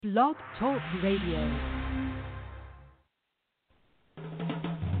Blog Talk Radio.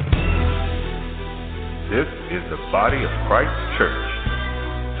 This is the body of Christ Church,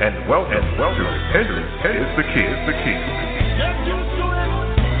 and welcome to Repentance is the Key. Get used to it.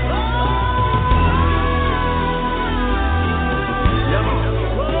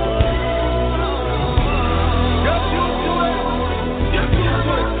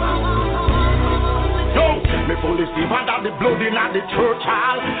 Me fully see what of the blood in the church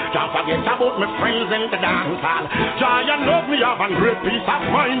hall. Can't forget about my friends in the dance hall. Joy and love me have a great peace of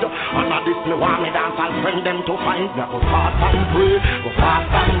mind. And at this me want me dance, I'll bring them to find. Me go fast and pray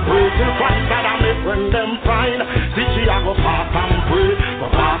till Christ that I may bring them find. See she I go fast and pray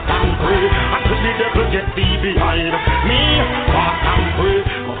until the devil get thee behind me. Fast and pray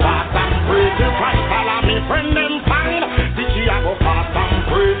till Christ that I may bring them find. See she I go fast and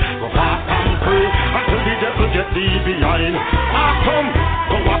pray until the devil get thee behind. Awesome,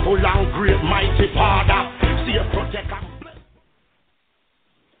 powerful and great, mighty Father, see a protect and bless.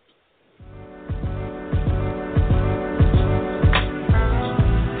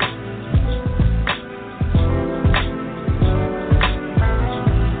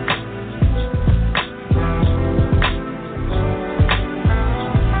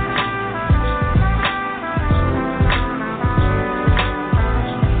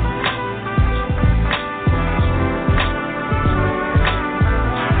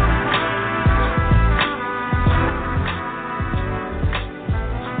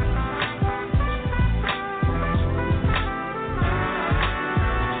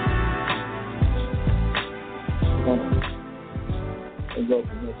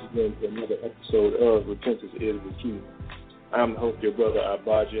 To another episode of Repentance is the Key. I'm the host, your brother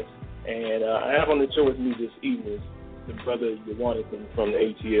Abaja, and I have on the show with me this evening the brother Yawanathan from the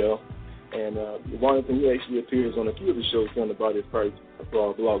ATL. And Yawanathan, he actually appears on a few of the shows on the Body of Christ for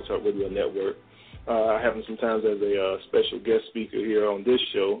our Blog Talk Radio Network. I have him sometimes as a special guest speaker here on this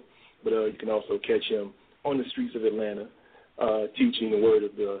show, but you can also catch him on the streets of Atlanta teaching the word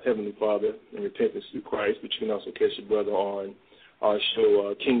of the Heavenly Father and repentance through Christ. But you can also catch your brother on our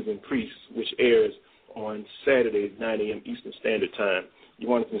show, Kings and Priests, which airs on Saturdays, 9 a.m. Eastern Standard Time. You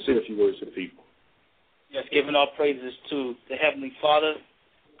want to consider a few words to the people? Yes, giving all praises to the Heavenly Father,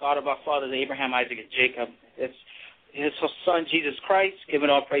 God of our fathers, Abraham, Isaac, and Jacob. It's his son, Jesus Christ, giving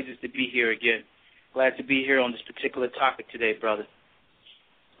all praises to be here again. Glad to be here on this particular topic today, brother.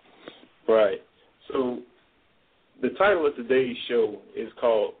 Right. So the title of today's show is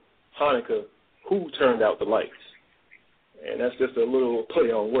called Hanukkah, Who Turned Out the Lights? And that's just a little play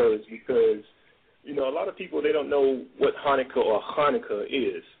on words because, you know, a lot of people, they don't know what Hanukkah or Hanukkah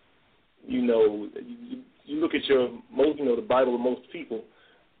is. You know, you look at the Bible of most people,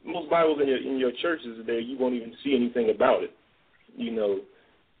 most Bibles in your churches today, you won't even see anything about it, you know.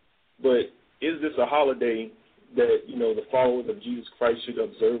 But is this a holiday that, you know, the followers of Jesus Christ should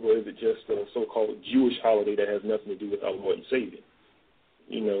observe, or is it just a so-called Jewish holiday that has nothing to do with our Lord and Savior?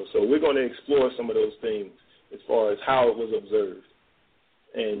 You know, so we're going to explore some of those things as far as how it was observed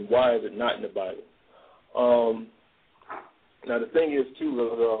and why is it not in the Bible. Now, the thing is,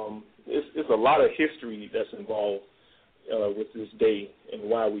 too, it's a lot of history that's involved with this day and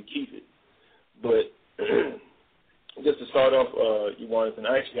why we keep it. But just to start off,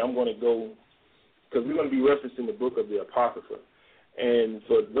 I'm going to go, because we're going to be referencing the book of the Apocrypha. And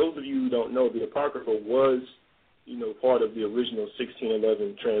for those of you who don't know, the Apocrypha was, you know, part of the original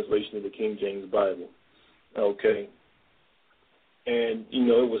 1611 translation of the King James Bible. Okay. And, you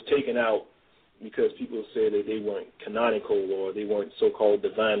know, it was taken out because people said that they weren't canonical or they weren't so-called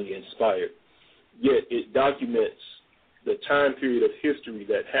divinely inspired. Yet it documents the time period of history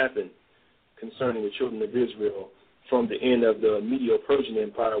that happened concerning the children of Israel from the end of the Medo-Persian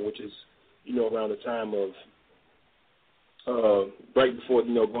Empire, which is, you know, around the time of right before,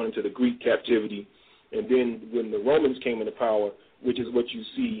 you know, going into the Greek captivity. And then when the Romans came into power, which is what you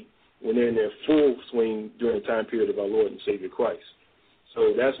see when they're in their full swing during the time period of our Lord and Savior Christ.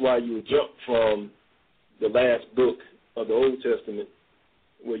 So that's why you would jump from the last book of the Old Testament,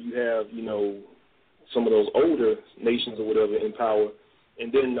 where you have, you know, some of those older nations or whatever in power,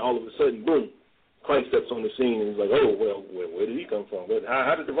 and then all of a sudden, boom, Christ steps on the scene and is like, oh, well, where did he come from?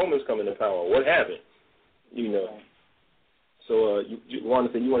 How did the Romans come into power? What happened? You know. So,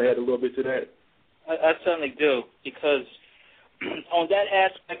 Jonathan, you want to add a little bit to that? I certainly do, because on that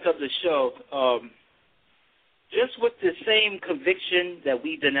aspect of the show, just with the same conviction that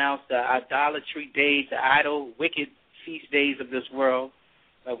we denounce the idolatry days, the idol, wicked feast days of this world,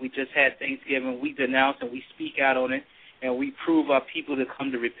 we just had Thanksgiving, we denounce and we speak out on it, and we prove our people to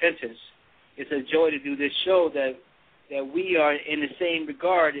come to repentance. It's a joy to do this show that that we are in the same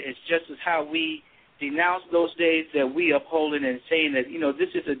regard as just as how we denounce those days, that we upholding and saying that, this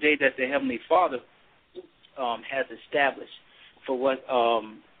is a day that the Heavenly Father has established for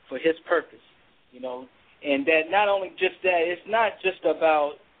for His purpose, and that not only just that, it's not just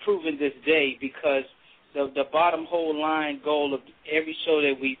about proving this day, because the bottom whole line goal of every show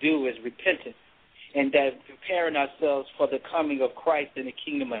that we do is repentance, and that preparing ourselves for the coming of Christ in the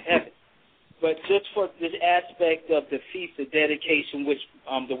kingdom of heaven. But just for this aspect of the Feast of Dedication, which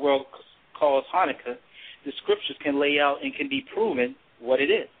the world calls Hanukkah, the scriptures can lay out and can be proven what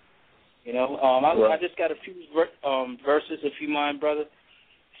it is. I just got a few verses, if you mind, brother.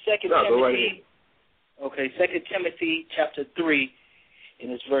 2 Timothy chapter 3,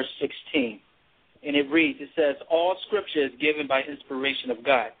 and it's verse 16. And it reads, it says, all scripture is given by inspiration of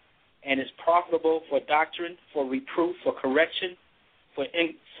God, and is profitable for doctrine, for reproof, for correction,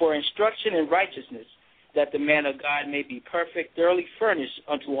 for instruction in righteousness, that the man of God may be perfect, thoroughly furnished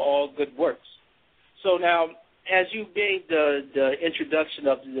unto all good works. So now, as you gave the introduction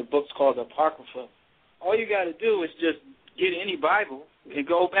of the books called the Apocrypha, all you got to do is just get any Bible and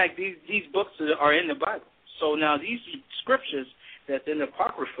go back. These books are in the Bible. So now these scriptures that's in the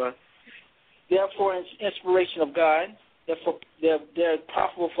Apocrypha, they're for inspiration of God. They're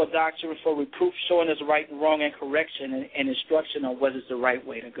profitable for doctrine, for reproof, showing us right and wrong, and correction and instruction on what is the right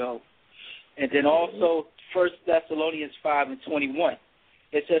way to go. And then also 1 Thessalonians 5:21.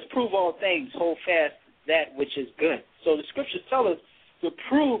 It says, prove all things, hold fast that which is good. So the scriptures tell us to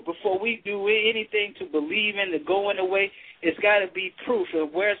prove before we do anything, to believe in, to go in the way. It's got to be proof.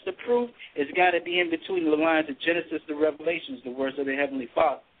 And where's the proof? It's got to be in between the lines of Genesis to Revelations, the words of the Heavenly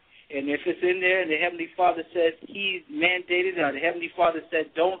Father. And if it's in there and the Heavenly Father says He mandated, or the Heavenly Father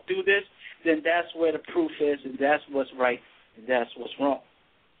said don't do this, then that's where the proof is, and that's what's right, and that's what's wrong.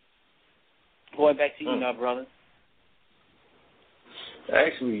 Going back to you now, brother.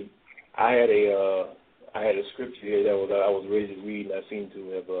 Actually, I had a scripture here that I was ready to read, and I seem to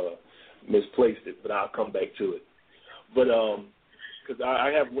have misplaced it, but I'll come back to it. But because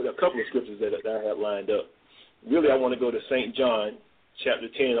I have a couple of scriptures that I have lined up. Really, I want to go to St. John, chapter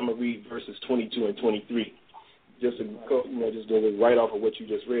 10. I'm going to read verses 22 and 23. Just go right off of what you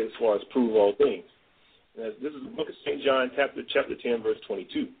just read as far as prove all things. Now, this is the book of St. John, chapter 10, verse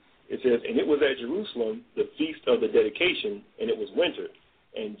 22. It says, and it was at Jerusalem, the feast of the dedication, and it was winter,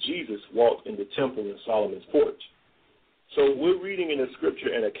 and Jesus walked in the temple in Solomon's porch. So we're reading in the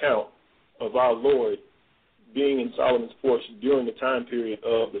scripture an account of our Lord being in Solomon's porch during the time period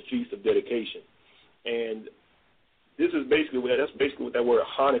of the feast of dedication. And that's basically what that word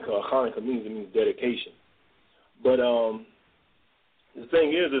Hanukkah means. It means dedication. But the thing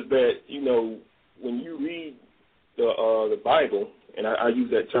is that, when you read the Bible, and I use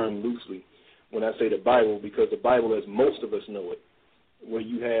that term loosely when I say the Bible, because the Bible, as most of us know it, where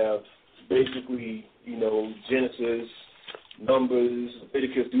you have basically, Genesis, Numbers,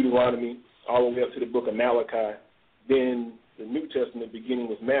 Leviticus, Deuteronomy, all the way up to the book of Malachi, then the New Testament beginning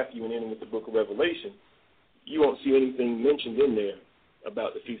with Matthew and ending with the book of Revelation, you won't see anything mentioned in there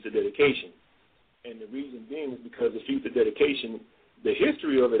about the Feast of Dedication. And the reason being is because the Feast of Dedication, the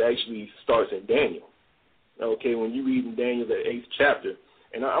history of it actually starts in Daniel. Okay, when you read in Daniel, the 8th chapter,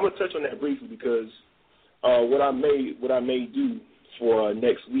 and I'm going to touch on that briefly because what I may do for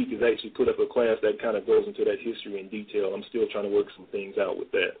next week is actually put up a class that kind of goes into that history in detail. I'm still trying to work some things out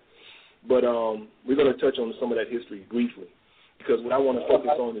with that. But we're going to touch on some of that history briefly because what I want to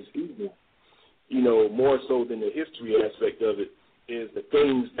focus on this evening, more so than the history aspect of it, is the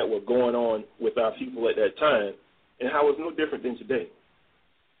things that were going on with our people at that time and how it's no different than today.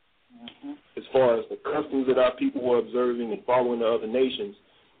 Mm-hmm. As far as the customs that our people were observing and following the other nations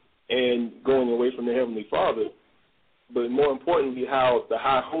and going away from the Heavenly Father, but more importantly, how the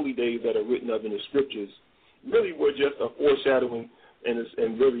high holy days that are written of in the Scriptures really were just a foreshadowing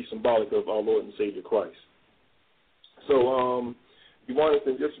and very symbolic of our Lord and Savior Christ. So, you want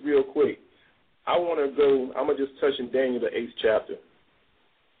to just real quick, I'm going to just touch in Daniel, the 8th chapter.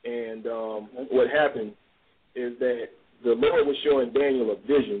 And what happened is that the Lord was showing Daniel a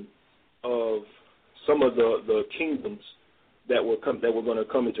vision of some of the kingdoms that were going to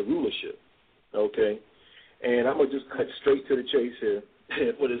come into rulership. Okay? And I'm going to just cut straight to the chase here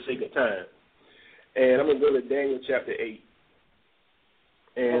for the sake of time. And I'm going to go to Daniel chapter 8.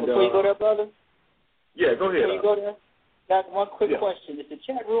 And before you go there, brother? Yeah, go ahead. Before you go there, got one quick question. Is the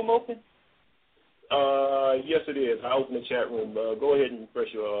chat room open? Yes, it is. I opened the chat room. Go ahead and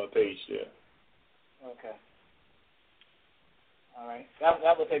refresh your page there. Okay. All right. That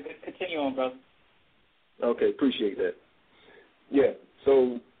was a good. Continue on, brother. Okay, appreciate that. Yeah,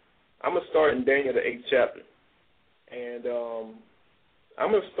 so I'm going to start in Daniel, the 8th chapter. And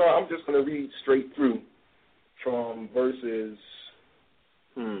I'm just gonna read straight through from verses.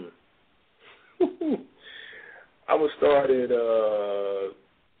 I'm gonna start at.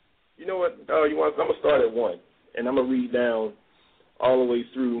 You know what? I'm gonna start at 1, and I'm gonna read down all the way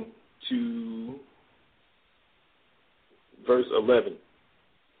through to verse 11,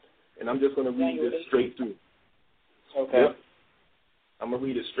 and I'm just gonna read this straight through. Okay. Yep. I'm gonna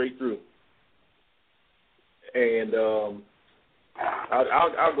read it straight through, and I'll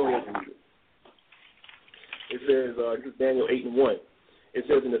go ahead and read it. It says, this is Daniel 8:1. It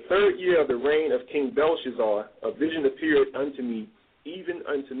says, in the 3rd year of the reign of King Belshazzar, a vision appeared unto me, even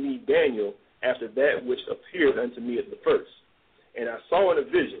unto me, Daniel, after that which appeared unto me at the first. And I saw in a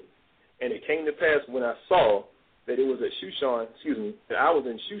vision, and it came to pass when I saw that it was at Shushan, that I was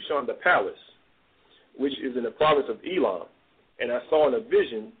in Shushan the palace, which is in the province of Elam. And I saw in a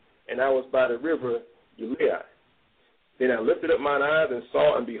vision, and I was by the river Ulai. Then I lifted up mine eyes and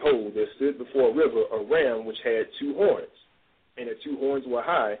saw, and behold, there stood before a river a ram which had 2 horns. And the 2 horns were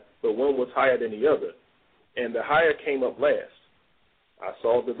high, but one was higher than the other. And the higher came up last. I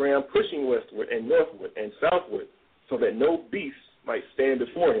saw the ram pushing westward and northward and southward, so that no beast might stand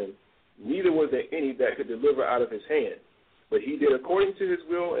before him, neither was there any that could deliver out of his hand. But he did according to his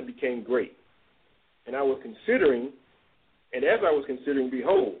will and became great. And I was considering, and as I was considering,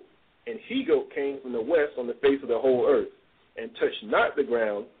 behold, an he-goat came from the west on the face of the whole earth, and touched not the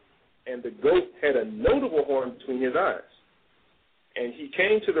ground, and the goat had a notable horn between his eyes. And he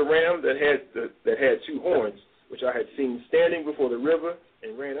came to the ram that had 2 horns, which I had seen standing before the river,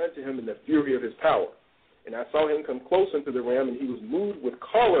 and ran unto him in the fury of his power. And I saw him come close unto the ram, and he was moved with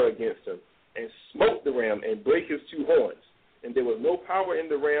choler against him, and smote the ram, and brake his 2 horns. And there was no power in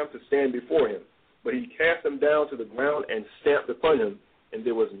the ram to stand before him, but he cast him down to the ground and stamped upon him, and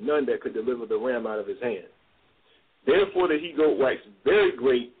there was none that could deliver the ram out of his hand. Therefore the he-goat waxed very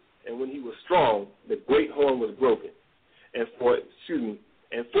great, and when he was strong, the great horn was broken. And for it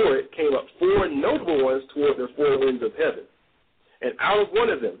came up 4 notable ones toward the 4 winds of heaven. And out of one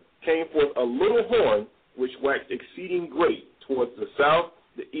of them came forth a little horn, which waxed exceeding great towards the south,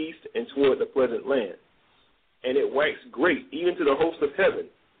 the east, and toward the pleasant land. And it waxed great even to the host of heaven,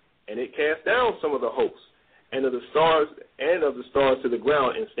 and it cast down some of the hosts, and of the stars to the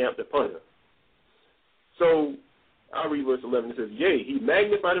ground, and stamped upon them. So I'll read verse 11. It says, yea, he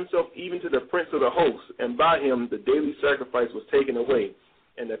magnified himself even to the prince of the hosts, and by him the daily sacrifice was taken away,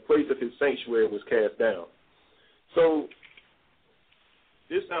 and the place of his sanctuary was cast down. So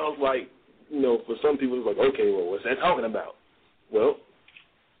this sounds like, for some people it's like, okay, well, what's that talking about? Well,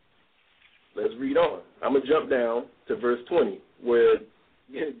 let's read on. I'm going to jump down to verse 20, where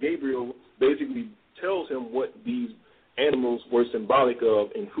Gabriel basically tells him what these animals were symbolic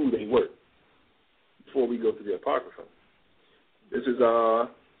of and who they were, before we go to the Apocrypha. This is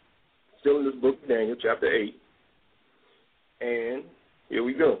still in this book of Daniel, chapter 8. And here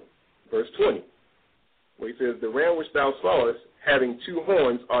we go. Verse 20, where he says, the ram which thou sawest, having 2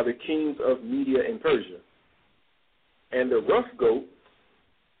 horns, are the kings of Media and Persia. And the rough goat,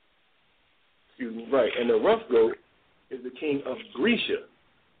 and the rough goat is the king of Grecia.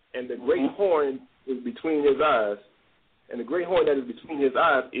 And the great horn is between his eyes. And the great horn that is between his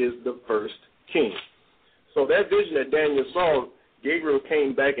eyes is the first king. So that vision that Daniel saw, Gabriel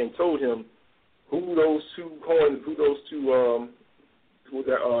came back and told him who those 2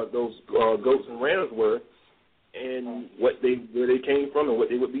 goats and rams were, and where they came from, and what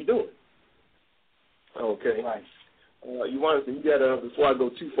they would be doing. Okay. Right. Before I go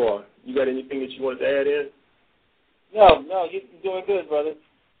too far, you got anything that you wanted to add in? No, you're doing good, brother.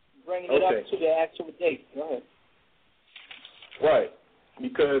 Bringing it up to the actual date. Go ahead. Right.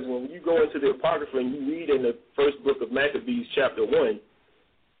 Because when you go into the Apocrypha and you read in the first book of Maccabees, chapter 1,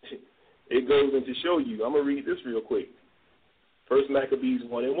 it goes into show you. I'm going to read this real quick. First Maccabees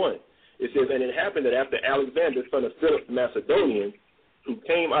 1:1. It says, and it happened that after Alexander, son of Philip the Macedonian, who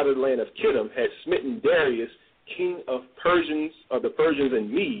came out of the land of Kittim, had smitten Darius, king of the Persians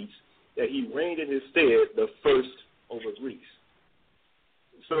and Medes, that he reigned in his stead the first over Greece.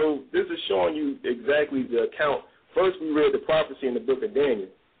 So this is showing you exactly the account. First we read the prophecy in the book of Daniel,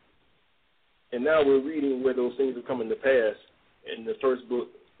 and now we're reading where those things are coming to pass in the first book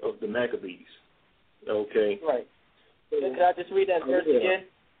of the Maccabees. Okay? Right. Can I just read that verse again?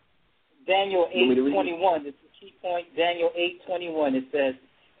 Daniel 8:21. It's the key point. Daniel 8:21. It says,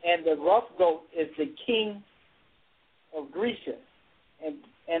 and the rough goat is the king of Grecia,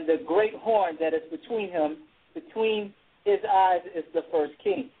 and the great horn that is between his eyes is the first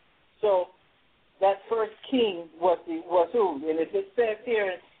king. So that first king was who? And if it says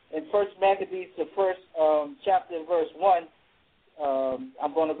here in First Maccabees, the first chapter, verse 1,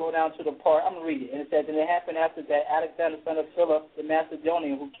 I'm going to go down to the part, I'm going to read it. And it says, and it happened after that Alexander, son of Philip, the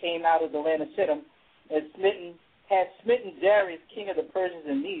Macedonian, who came out of the land of Sidon, had smitten Darius, king of the Persians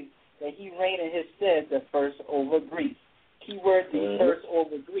and Medes, that he reigned in his stead the first over Greece. Keyword, the first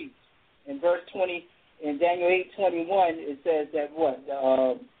over Greece. In verse 20, in Daniel 8:21, it says that what?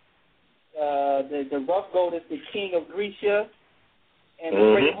 The rough goat is the king of Grecia, and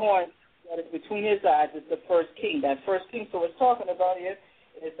the great horn that is between his eyes is the first king. That first king, so it's talking about here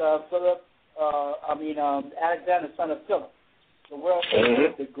is Alexander, son of Philip. The world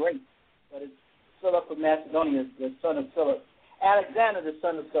famous the great, but it's Philip of Macedonia, the son of Philip. Alexander, the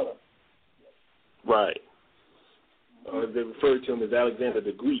son of Philip. Right. They refer to him as Alexander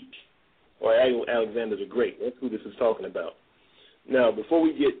the Greek, or Alexander the Great. That's who this is talking about. Now, before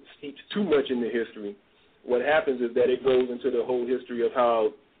we get steeped too much in the history, what happens is that it goes into the whole history of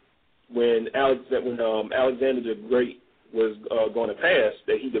how when Alexander the Great was going to pass,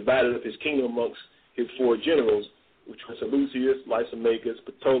 that he divided up his kingdom amongst his 4 generals, which were Seleucus, Lysimachus,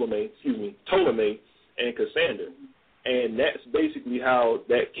 Ptolemy, and Cassander. And that's basically how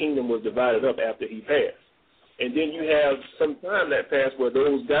that kingdom was divided up after he passed. And then you have some time that passed where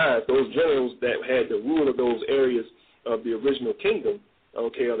those guys, those generals that had the rule of those areas of the original kingdom,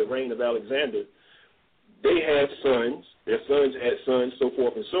 of the reign of Alexander, they had sons, their sons had sons, so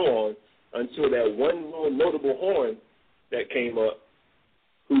forth and so on, until that one little notable horn that came up,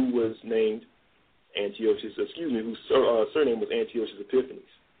 who was named Antiochus, whose surname was Antiochus Epiphanes.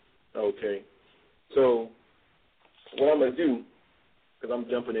 Okay, so what I'm going to do, because I'm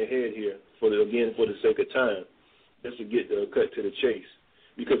jumping ahead here, for the sake of time, just to get cut to the chase,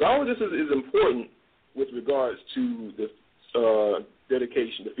 because all of this is important with regards to the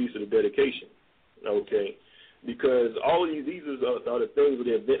dedication, the Feast of the Dedication, okay? Because all of these are the things, or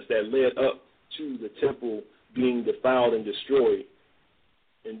the events that led up to the temple being defiled and destroyed,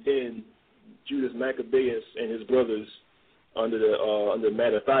 and then Judas Maccabeus and his brothers under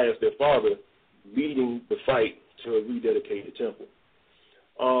Mattathias, their father, leading the fight to rededicate the temple.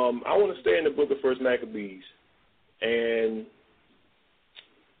 I want to stay in the book of First Maccabees, and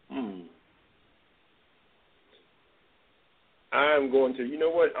I'm going to,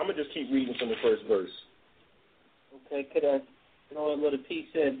 I'm going to just keep reading from the first verse. Okay, could I throw a little piece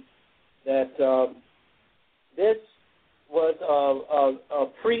in that this was a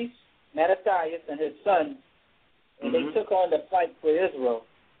priest, Mattathias, and his son, and they took on the fight for Israel.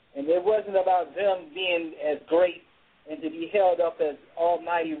 And it wasn't about them being as great and to be held up as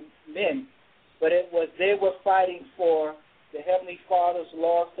almighty men, but it was they were fighting for the Heavenly Father's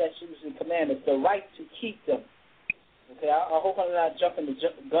laws, statutes, and commandments, the right to keep them. Okay, I hope I'm not jumping the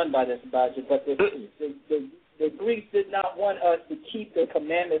gun by this, but the Greeks did not want us to keep the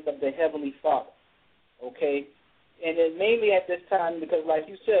commandments of the Heavenly Father. Okay, and then mainly at this time, because like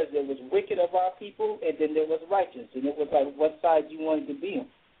you said, there was wicked of our people, and then there was righteous, and it was like what side you wanted to be on.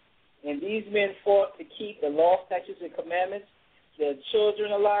 And these men fought to keep the law, statutes, and commandments, their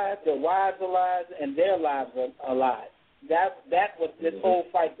children alive, their wives alive, and their lives alive. That what this whole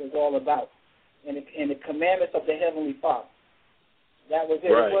fight was all about, and the commandments of the Heavenly Father. That was it.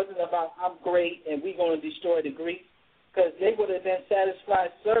 Right. It wasn't about I'm great and we're going to destroy the Greeks, because they would have been satisfied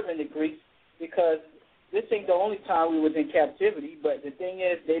serving the Greeks, because this ain't the only time we was in captivity, but the thing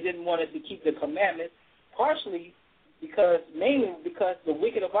is they didn't want us to keep the commandments, mainly because the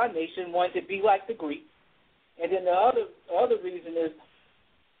wicked of our nation wanted to be like the Greeks. And then the other reason is,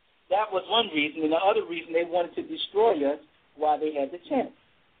 that was one reason, and the other reason they wanted to destroy us while they had the chance.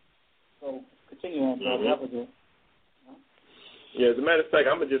 So continue on, brother. That was it. Yeah, as a matter of fact,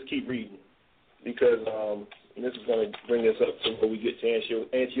 I'm going to just keep reading, because and this is going to bring us up to where we get to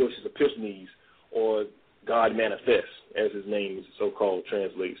Antiochus Epiphanes, or God Manifest, as his name is so-called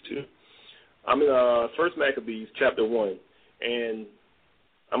translates to. I'm in First Maccabees, chapter 1, and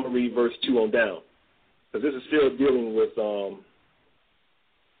I'm going to read verse 2 on down, because this is still dealing with,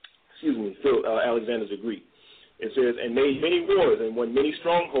 Alexander the Greek. It says, and made many wars, and won many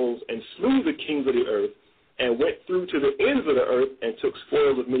strongholds, and slew the kings of the earth, and went through to the ends of the earth, and took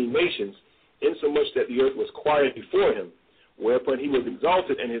spoils of many nations, insomuch that the earth was quiet before him, whereupon he was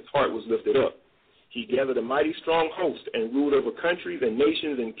exalted, and his heart was lifted up. He gathered a mighty strong host, and ruled over countries and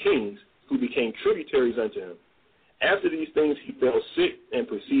nations and kings, who became tributaries unto him. After these things he fell sick, and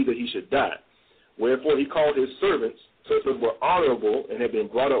perceived that he should die. Wherefore he called his servants, such as were honorable, and had been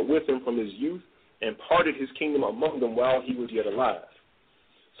brought up with him from his youth, and parted his kingdom among them while he was yet alive.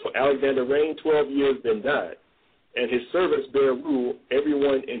 So Alexander reigned 12 years, then died, and his servants bare rule, every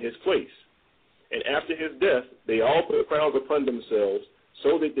one in his place. And after his death, they all put crowns upon themselves,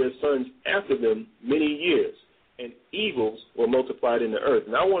 so that their sons after them many years, and evils were multiplied in the earth.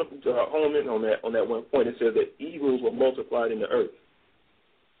 And I want to home in on that one point. It says that evils were multiplied in the earth.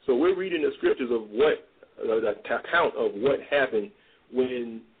 So we're reading the scriptures of the account of what happened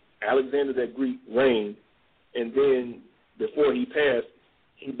when Alexander the Greek reigned, and then before he passed,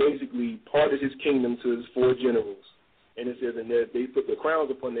 he basically parted his kingdom to his 4 generals. And it says, and they put the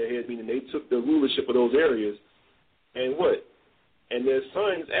crowns upon their heads, meaning they took the rulership of those areas, and what? And their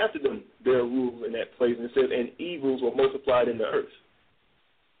sons after them bear rule in that place. And it says, and evils were multiplied in the earth.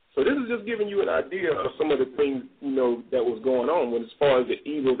 So this is just giving you an idea of some of the things, that was going on as far as the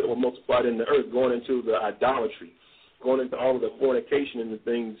evils that were multiplied in the earth, going into the idolatry, going into all of the fornication and the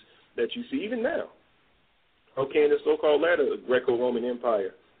things that you see even now. Okay, in the so-called latter Greco-Roman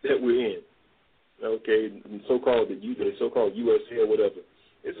Empire that we're in. Okay, so-called the so-called USA or whatever.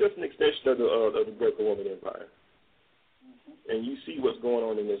 It's just an extension of the Greco-Roman Empire. And you see what's going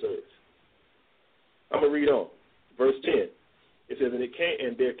on in this earth. I'm going to read on. Verse 10. It says,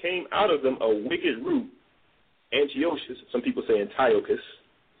 and there came out of them a wicked root, Antiochus, some people say Antiochus.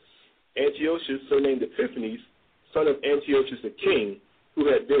 Antiochus, surnamed Epiphanes, son of Antiochus the king,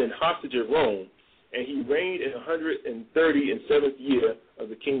 who had been in hostage at Rome, and he reigned in 137th year of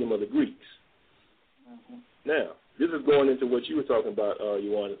the kingdom of the Greeks. Mm-hmm. Now, this is going into what you were talking about,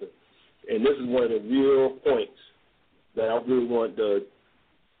 Jonathan, and this is one of the real points that I really want to,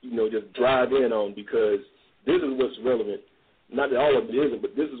 just drive in on, because this is what's relevant. Not that all of it isn't,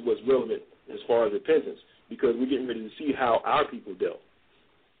 but this is what's relevant as far as repentance, because we're getting ready to see how our people dealt.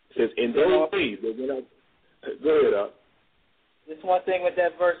 It says, in those days, they went out. Go ahead, Al. Just one thing with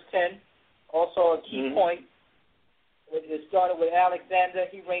that verse 10, also a key point. It started with Alexander.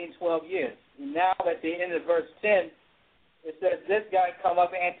 He reigned 12 years. And now at the end of verse 10, it says this guy come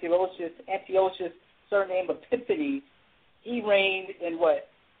up, Antiochus, surnamed Epiphanes. He reigned in what?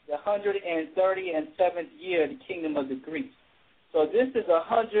 The 137th year of the kingdom of the Greeks. So this is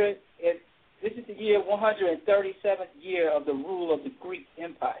this is the year 137th year of the rule of the Greek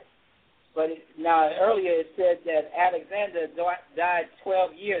Empire. But now earlier it said that Alexander died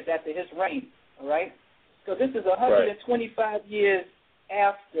 12 years after his reign. All right. So this is 125 years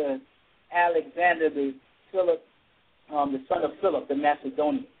after Alexander the son of Philip the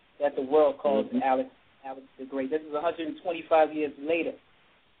Macedonian, that the world calls Alex the Great. This is 125 years later.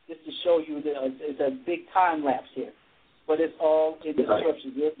 Just to show you that it's a big time lapse here. But it's all in the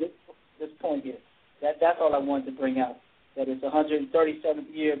scriptures. This point here. That's all I wanted to bring out. That it's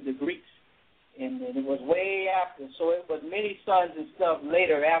 137th year of the Greeks. And it was way after. So it was many sons and stuff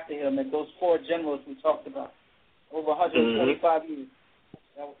later after him, and those 4 generals we talked about. Over 125 years.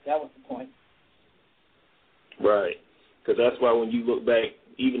 That was the point. Right. Because that's why when you look back,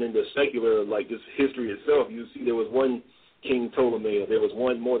 even in the secular, like this history itself, you see there was one King Ptolemy, there was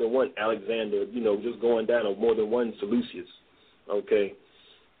more than one Alexander, just going down, or more than one Seleucus. Okay.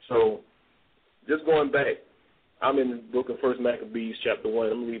 So just going back, I'm in the book of 1 Maccabees, chapter 1.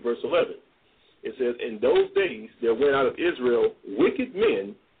 I'm going to read verse 11. It says, in those days there went out of Israel wicked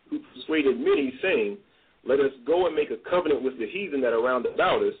men who persuaded many, saying, let us go and make a covenant with the heathen that are round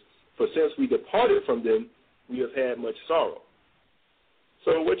about us, for since we departed from them, we have had much sorrow.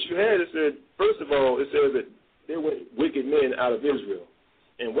 So what you had, it said, first of all, it says that there were wicked men out of Israel.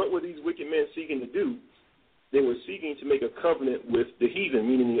 And what were these wicked men seeking to do? They were seeking to make a covenant with the heathen,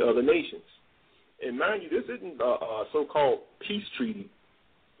 meaning the other nations. And mind you, this isn't a so-called peace treaty,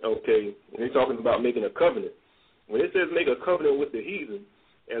 okay? When they're talking about making a covenant. When it says make a covenant with the heathen,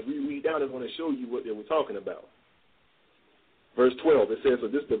 as we read down, it's going to show you what they were talking about. Verse 12, it says, so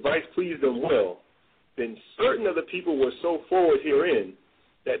this device pleased them well. Then certain of the people were so forward herein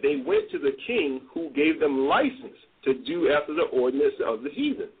that they went to the king, who gave them license to do after the ordinance of the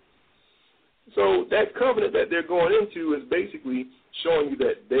heathen. So that covenant that they're going into is basically showing you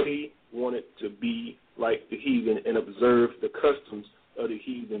that they wanted to be like the heathen and observe the customs of the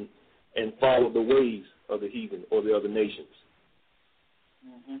heathen and follow the ways of the heathen or the other nations.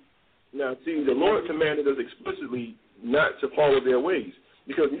 Now, see, the Lord commanded us explicitly not to follow their ways,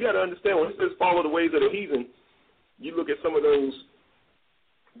 because you got to understand, when it says follow the ways of the heathen, you look at some of those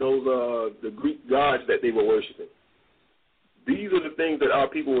the Greek gods that they were worshiping. These are the things that our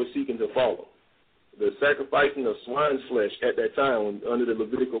people were seeking to follow. The sacrificing of swine's flesh at that time, under the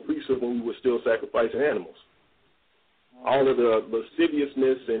Levitical priesthood, when we were still sacrificing animals. All of the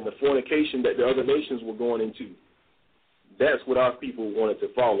lasciviousness and the fornication that the other nations were going into. That's what our people wanted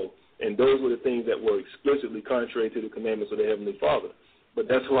to follow. And those were the things that were explicitly contrary to the commandments of the Heavenly Father. But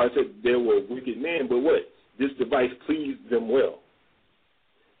that's why I said there were wicked men, but what? This device pleased them well.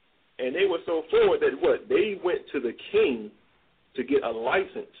 And they were so forward that what? They went to the king to get a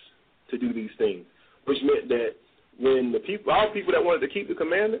license to do these things, which meant that when our people that wanted to keep the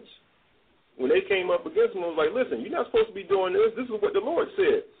commandments, when they came up against them, it was like, listen, you're not supposed to be doing this. This is what the Lord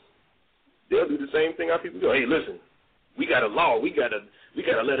said. They'll do the same thing our people do. Hey, listen, we got a law. We got a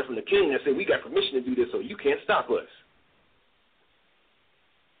letter from the king that said we got permission to do this, so you can't stop us.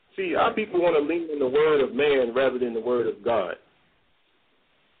 See, our people want to lean on the word of man rather than the word of God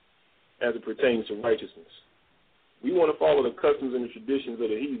as it pertains to righteousness. We want to follow the customs and the traditions of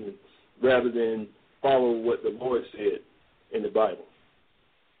the heathen rather than follow what the Lord said in the Bible.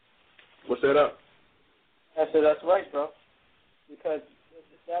 What's that up? I said that's right, bro. Because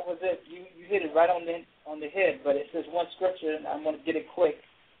that was it. You hit it right on the head. But it's just one scripture, and I'm going to get it quick.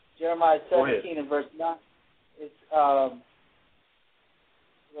 Jeremiah 17 and verse 9. It's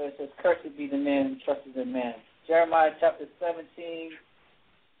where it says, "Cursed be the man who trusted in man." Jeremiah chapter 17,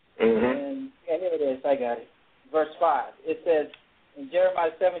 and here it is. I got it. Verse 5. It says in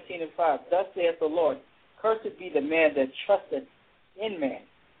Jeremiah 17 and 5, "Thus saith the Lord, cursed be the man that trusteth in man,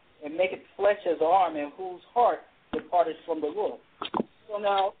 and maketh flesh his arm, and whose heart departeth from the Lord." So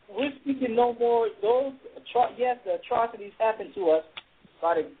now, we're speaking no more, yes, the atrocities happened to us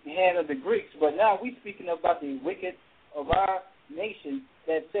by the hand of the Greeks, but now we're speaking about the wicked of our nation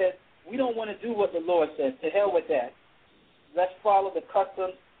that says, we don't want to do what the Lord says. To hell with that. Let's follow the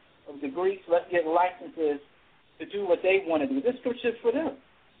customs of the Greeks. Let's get licenses to do what they want to do. This scripture is for them.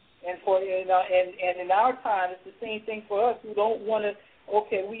 And in our time, it's the same thing for us who don't want to.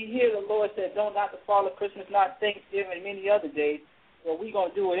 Okay, we hear the Lord said, don't not to follow Christmas, not Thanksgiving, and many other days. Well, we're going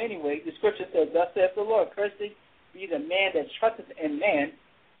to do it anyway. The scripture says, "Thus saith the Lord, cursed be the man that trusteth in man,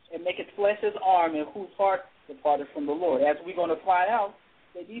 and maketh flesh his arm, and whose heart departed from the Lord." As we're going to find out,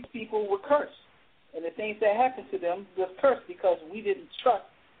 that these people were cursed. And the things that happened to them was cursed because we didn't trust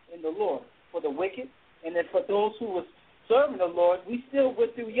in the Lord. For the wicked, and then for those who was serving the Lord, we still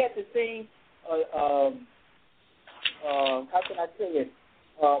went through yet the same, how can I say it,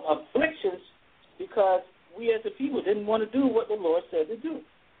 afflictions, because we as a people didn't want to do what the Lord said to do.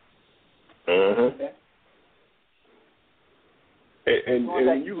 Okay. And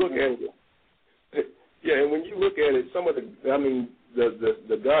when you look at it, and when you look at it, some of the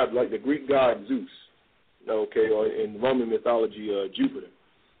god, like the Greek god Zeus, okay, or in Roman mythology, Jupiter.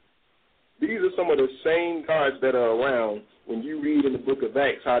 These are some of the same gods that are around when you read in the book of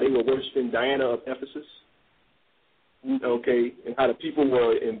Acts how they were worshiping Diana of Ephesus, okay, and how the people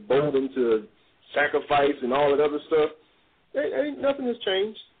were emboldened to sacrifice and all that other stuff. Nothing has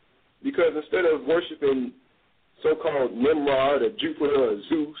changed, because instead of worshiping so-called Nimrod or Jupiter or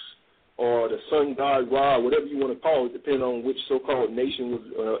Zeus or the sun god Ra, whatever you want to call it, depending on which so-called nation was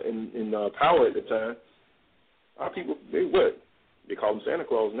in power at the time, our people, they call them Santa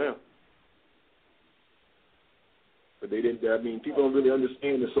Claus now. But they didn't. People don't really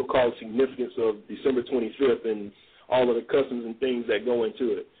understand the so-called significance of December 25th and all of the customs and things that go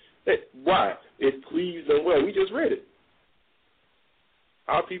into it. Why? It pleased them well. We just read it.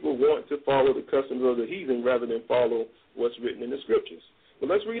 Our people want to follow the customs of the heathen rather than follow what's written in the scriptures. But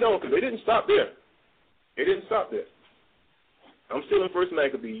let's read on, because they didn't stop there. I'm still in 1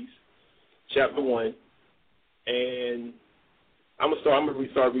 Maccabees, chapter 1, and I'm going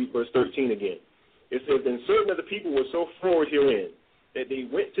to start reading verse 13 again. It says, "Then certain of the people were so forward herein that they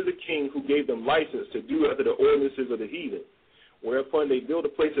went to the king, who gave them license to do after the ordinances of the heathen, whereupon they built a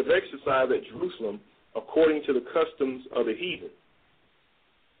place of exercise at Jerusalem according to the customs of the heathen."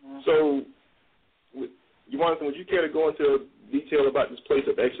 So, Jonathan, would you care to go into detail about this place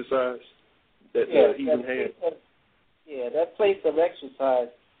of exercise that the heathen had? That place of exercise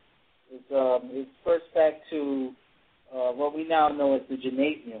is first back to what we now know as the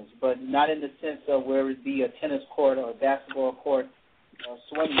gymnasiums, but not in the sense of where it be a tennis court or a basketball court or a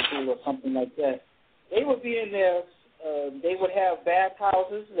swimming pool or something like that. They would be in there. They would have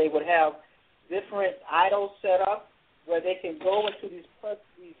bathhouses. They would have different idols set up where they can go into these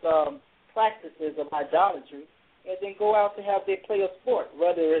practices of idolatry and then go out to have their play of sport,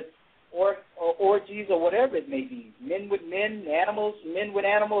 whether it's orgies or whatever it may be, men with men, animals, men with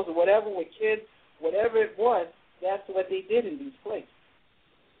animals, or whatever with kids, whatever it was. That's what they did in these places.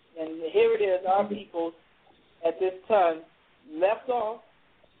 And here it is, our people at this time left off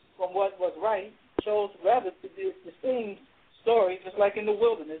from what was right, chose rather to do the same story, just like in the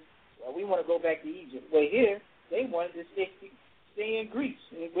wilderness. Well, we want to go back to Egypt. Well, here, they wanted to stay in Greece,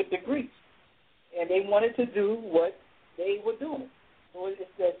 with the Greeks. And they wanted to do what they were doing. So it's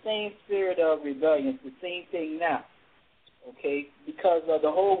the same spirit of rebellion. It's the same thing now. Okay? Because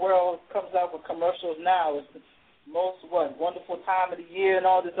the whole world comes out with commercials now. It's the most, wonderful time of the year and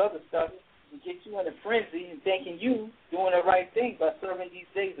all this other stuff. And get you in a frenzy and thinking you doing the right thing by serving these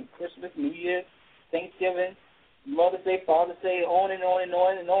days of Christmas, New Year, Thanksgiving, Mother's Day, Father's Day, on and on and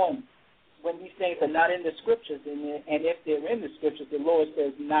on and on, when these things are not in the Scriptures. And if they're in the Scriptures, the Lord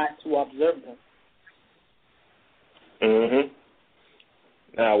says not to observe them. Mm-hmm.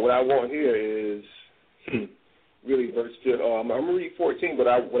 Now, what I want here is really verse 15. I'm going to read 14,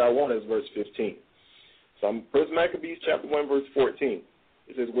 but what I want is verse 15. So I'm 1 Maccabees chapter 1, verse 14.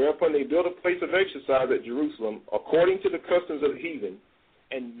 It says, whereupon they built a place of exercise at Jerusalem, according to the customs of the heathen,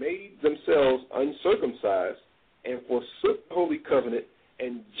 and made themselves uncircumcised, and forsook the holy covenant,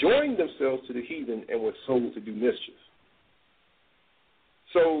 and joined themselves to the heathen, and were sold to do mischief.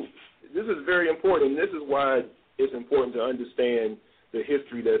 So this is very important, and this is why it's important to understand the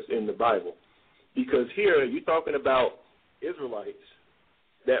history that's in the Bible. Because here you're talking about Israelites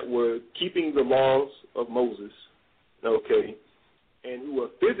that were keeping the laws of Moses, okay, and who are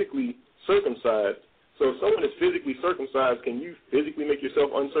physically circumcised. So if someone is physically circumcised, can you physically make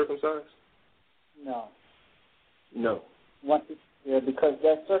yourself uncircumcised? No. No. Because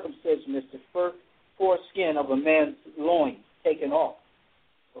that circumcision is the foreskin of a man's loin taken off.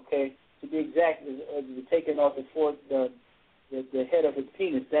 Okay? To be exact, taken off the head of his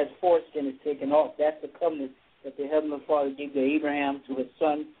penis. That foreskin is taken off. That's the covenant that the Heavenly Father gave to Abraham, to his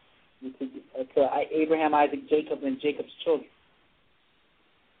son, to Abraham, Isaac, Jacob, and Jacob's children.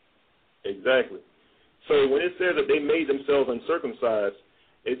 Exactly. So when it says that they made themselves uncircumcised,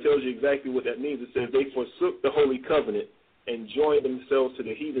 it tells you exactly what that means. It says they forsook the holy covenant and joined themselves to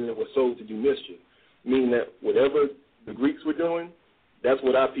the heathen and were sold to do mischief, meaning that whatever the Greeks were doing, that's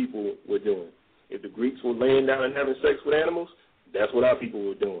what our people were doing. If the Greeks were laying down and having sex with animals, that's what our people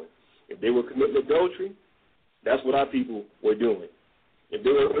were doing. If they were committing adultery, that's what our people were doing. If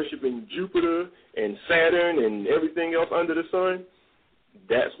they were worshiping Jupiter and Saturn and everything else under the sun,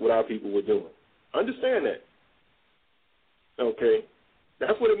 that's what our people were doing. Understand that. Okay?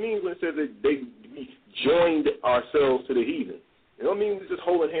 That's what it means when it says that they joined ourselves to the heathen. It don't mean we're just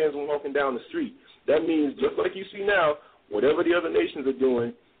holding hands and walking down the street. That means just like you see now, whatever the other nations are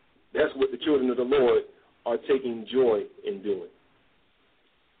doing, that's what the children of the Lord are taking joy in doing.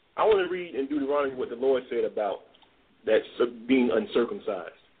 I want to read in Deuteronomy what the Lord said about that being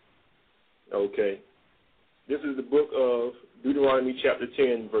uncircumcised. Okay? This is the book of Deuteronomy chapter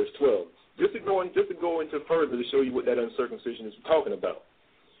 10, verse 12. Just to go into further to show you what that uncircumcision is talking about.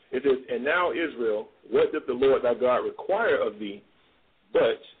 It says, and now Israel, what doth the Lord thy God require of thee,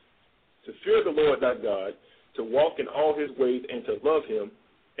 but to fear the Lord thy God, to walk in all his ways and to love him,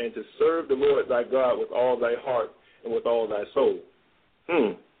 and to serve the Lord thy God with all thy heart and with all thy soul.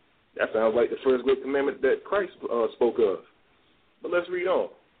 That sounds like the first great commandment that Christ spoke of. But let's read on.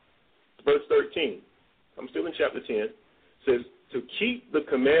 Verse 13. I'm still in chapter 10. It says, to keep the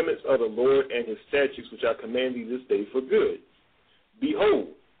commandments of the Lord and his statutes which I command thee this day for good. Behold,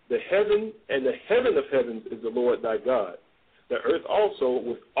 the heaven and the heaven of heavens is the Lord thy God, the earth also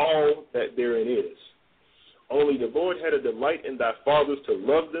with all that therein is. Only the Lord had a delight in thy fathers to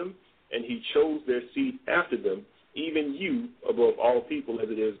love them, and he chose their seed after them, even you above all people as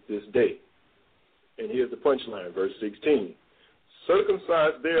it is this day. And here's the punchline, verse 16.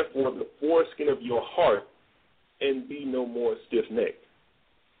 Circumcise therefore the foreskin of your heart, and be no more stiff-necked.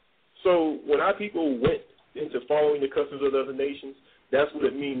 So when our people went into following the customs of the other nations, that's what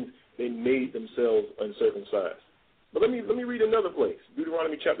it means they made themselves uncircumcised. But let me read another place,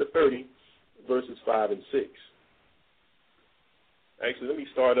 Deuteronomy chapter 30, verses 5 and 6. Actually, let me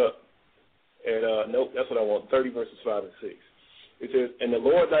start up at, that's what I want, 30 verses 5 and 6. It says, and the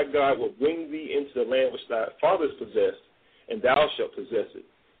Lord thy God will bring thee into the land which thy fathers possessed, and thou shalt possess it.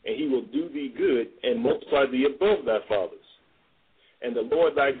 And he will do thee good and multiply thee above thy fathers. And the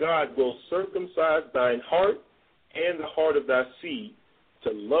Lord thy God will circumcise thine heart and the heart of thy seed, to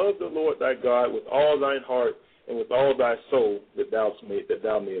love the Lord thy God with all thine heart and with all thy soul, that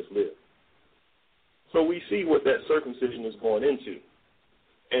thou mayest live. So we see what that circumcision is going into.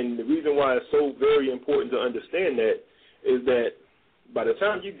 And the reason why it's so very important to understand that is that by the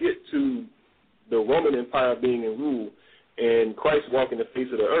time you get to the Roman Empire being in rule and Christ walking the face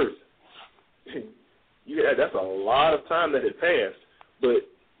of the earth, that's a lot of time that had passed. But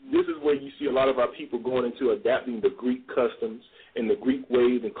this is where you see a lot of our people going into adapting the Greek customs and the Greek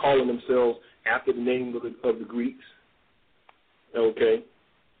ways and calling themselves after the name of the Greeks, okay,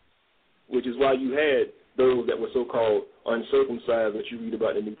 which is why you had those that were so-called uncircumcised that you read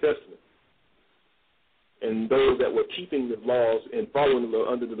about in the New Testament. And those that were keeping the laws and following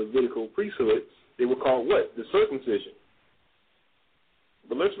under the Levitical priesthood, they were called what? The circumcision.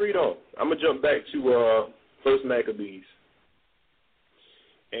 But let's read on. I'm going to jump back to 1 Maccabees.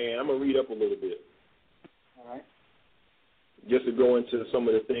 And I'm going to read up a little bit. All right. Just to go into some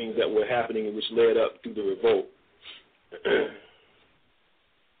of the things that were happening and which led up to the revolt.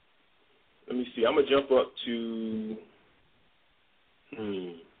 Let me see. I'm going to jump up to...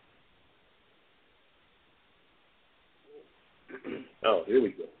 Oh, here we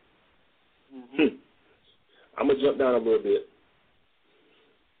go. Mm-hmm. I'm going to jump down a little bit,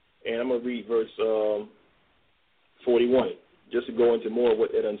 and I'm going to read verse 41, just to go into more of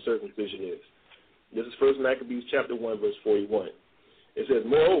what that uncircumcision is. This is 1 Maccabees chapter 1, verse 41. It says,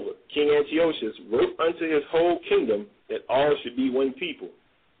 Moreover, King Antiochus wrote unto his whole kingdom that all should be one people.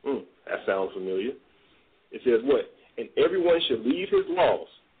 That sounds familiar. It says what? And everyone should leave his laws.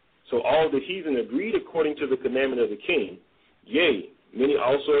 So all the heathen agreed according to the commandment of the king. Yea, many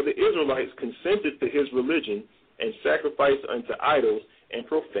also of the Israelites consented to his religion and sacrificed unto idols and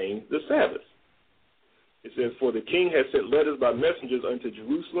profaned the Sabbath. It says, For the king had sent letters by messengers unto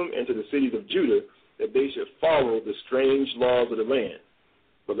Jerusalem and to the cities of Judah that they should follow the strange laws of the land.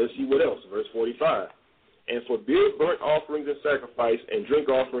 But let's see what else. Verse 45. And forbid burnt offerings and sacrifice and drink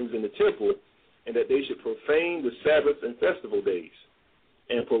offerings in the temple, and that they should profane the Sabbaths and festival days,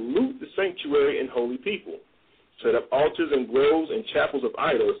 and pollute the sanctuary and holy people, set up altars and groves and chapels of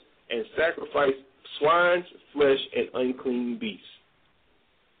idols, and sacrifice swine's flesh and unclean beasts.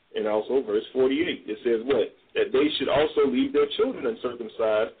 And also verse 48, it says what? That they should also leave their children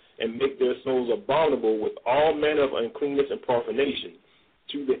uncircumcised and make their souls abominable with all manner of uncleanness and profanation,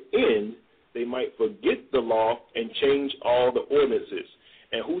 to the end they might forget the law and change all the ordinances.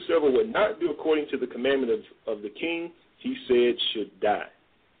 And whosoever would not do according to the commandment of the king, he said, should die.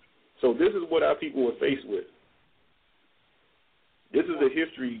 So this is what our people were faced with. This is the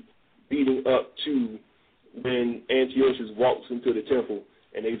history leading up to when Antiochus walks into the temple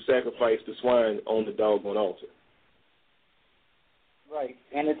and they sacrificed the swine on the doggone altar. Right,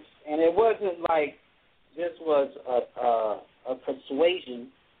 and it wasn't like this was a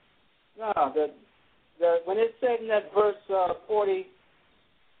persuasion. No, when it said in that verse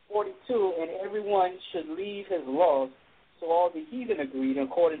 42, and everyone should leave his laws, so all the heathen agreed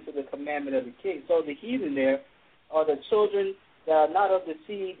according to the commandment of the king. So the heathen there are the children that are not of the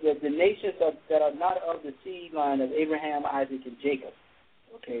seed, the nations that are not of the seed line of Abraham, Isaac, and Jacob.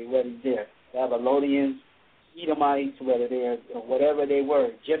 Okay, whether they're Babylonians, Edomites, whether they're whatever they were,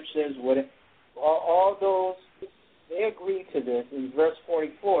 Egyptians, whatever, all those, they agreed to this. In verse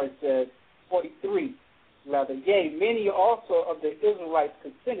 44, it says, 43, rather, yea, many also of the Israelites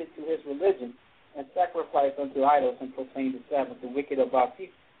consented to his religion and sacrificed unto idols and profaned the Sabbath, the wicked of our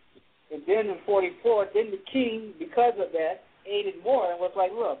people. And then in 44, then the king, because of that, aided more and was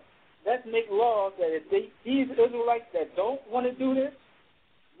like, look, let's make laws that if these Israelites that don't want to do this,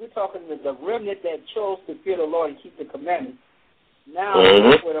 we're talking to the remnant that chose to fear the Lord and keep the commandments. Now,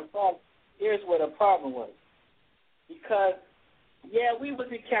 here's where the problem was. Because, yeah, we was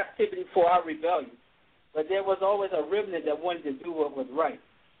in captivity for our rebellion, but there was always a remnant that wanted to do what was right.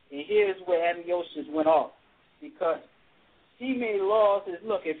 And here's where Antiochus went off. Because he made laws that,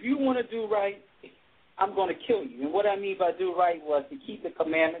 look, if you want to do right, I'm going to kill you. And what I mean by do right was to keep the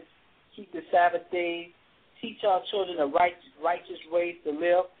commandments, keep the Sabbath days, teach our children the righteous ways to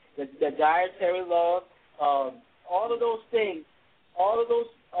live, the dietary laws, all of those things,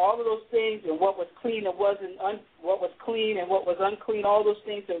 and what was clean and what was clean and what was unclean, all those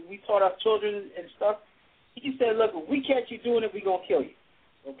things that we taught our children and stuff. He said, look, if we catch you doing it, we're going to kill you.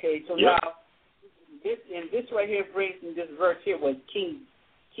 Okay, so now, this right here brings in this verse here what King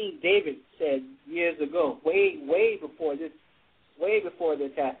David said years ago, way before this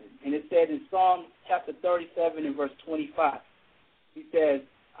happened. And it said in Psalm chapter 37 and verse 25, he says,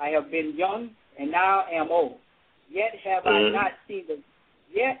 I have been young and now am old, yet have I not seen the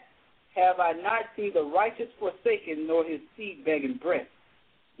righteous forsaken, nor his seed begging bread.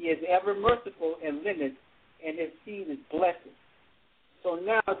 He is ever merciful and lendeth, and his seed is blessed. So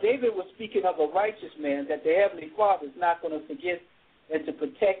now David was speaking of a righteous man that the Heavenly Father is not going to forget and to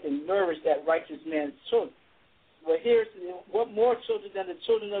protect and nourish that righteous man's children. Well, here's what more children than the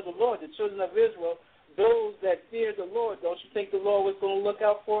children of the Lord, the children of Israel, those that fear the Lord. Don't you think the Lord was going to look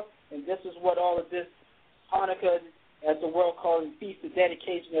out for? And this is what all of this Hanukkah, as the world calls it, feast of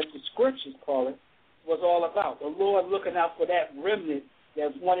dedication, as the scriptures call it, was all about. The Lord looking out for that remnant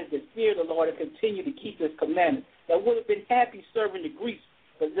that wanted to fear the Lord and continue to keep his commandments, that would have been happy serving the Greeks,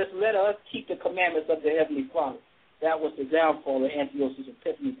 but just let us keep the commandments of the Heavenly Father. That was the downfall of Antiochus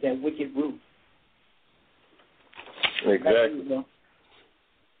Epiphanes, that wicked root. Exactly.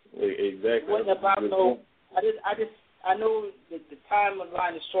 Exactly. It wasn't about no. I know that the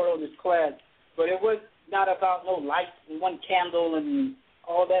timeline is short on this class, but it was not about no lights and one candle and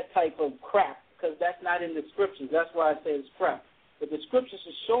all that type of crap, because that's not in the scriptures. That's why I say it's crap. But the scriptures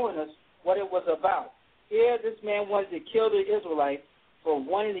are showing us what it was about. Here, this man wanted to kill the Israelites for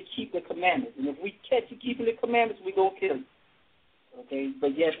wanting to keep the commandments. And if we catch you keeping the commandments, we're going to kill you. Okay?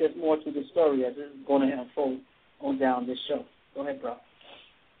 But yes, there's more to the story as it's going to unfold on down this show. Go ahead, bro.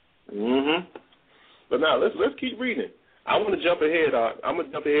 Mm-hmm. But now, let's keep reading. I want to jump ahead. I'm going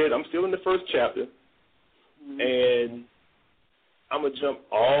to jump ahead. I'm still in the first chapter. And I'm going to jump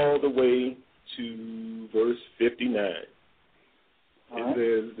all the way to verse 59. It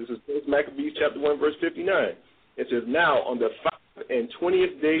says, this is 1 Maccabees chapter 1, verse 59. It says, now on the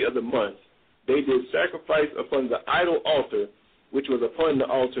 20th day of the month, they did sacrifice upon the idol altar, which was upon the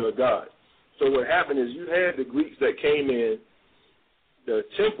altar of God. So what happened is you had the Greeks that came in the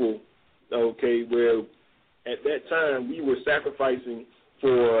temple, okay, where at that time we were sacrificing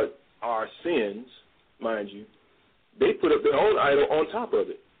for our sins, mind you. They put up their own idol on top of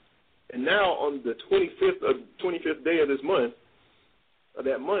it. And now on the 25th day of this month,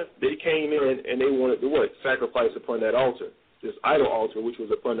 they came in and they wanted to what? Sacrifice upon that altar, this idol altar, which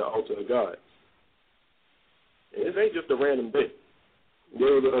was upon the altar of God. And this ain't just a random day.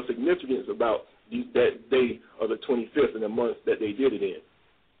 There was a significance about that day of the 25th in the month that they did it in.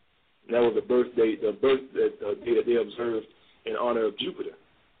 And that was the day that they observed in honor of Jupiter.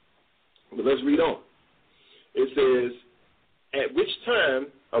 But let's read on. It says, at which time,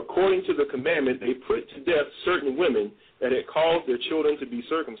 according to the commandment, they put to death certain women that had caused their children to be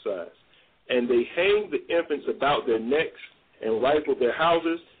circumcised. And they hanged the infants about their necks and rifled their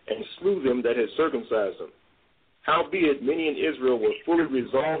houses and slew them that had circumcised them. Howbeit, many in Israel were fully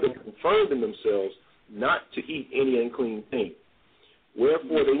resolved and confirmed in themselves not to eat any unclean thing.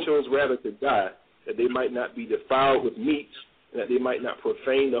 Wherefore they chose rather to die, that they might not be defiled with meats, and that they might not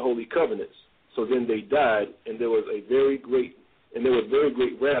profane the holy covenants. So then they died, and there was very great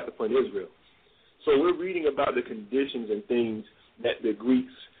wrath upon Israel. So we're reading about the conditions and things that the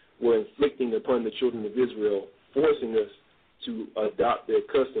Greeks were inflicting upon the children of Israel, forcing us to adopt their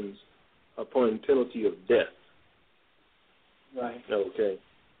customs upon penalty of death. Right. Okay.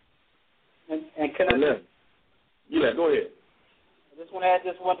 And can I? Yeah, go ahead. I just want to add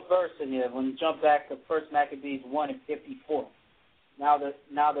this one verse in here. When you jump back to 1 Maccabees 1 and 54. Now the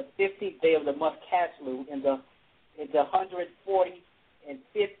 15th day of the month Caslu in the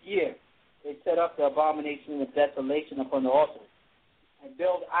 145th year, they set up the abomination of desolation upon the altar and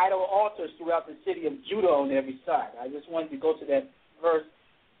build idol altars throughout the city of Judah on every side. I just wanted to go to that verse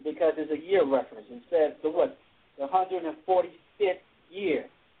because it's a year reference. It says the 145th year.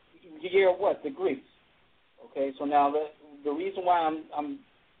 Year of what? The Greeks. Okay, so now the reason why I'm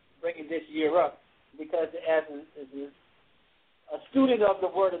bringing this year up because as a student of the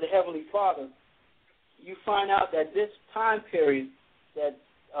Word of the Heavenly Father, you find out that this time period that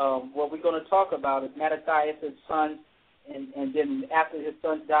what we're going to talk about is Mattathias' son, and then after his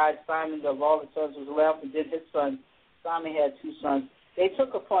son died, Simon of all the sons was left, and then his son, Simon had two sons. They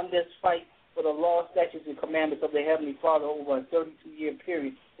took upon this fight for the law, statutes, and commandments of the Heavenly Father over a 32-year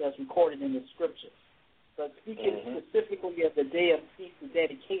period that's recorded in the Scriptures. But speaking specifically of the day of feast of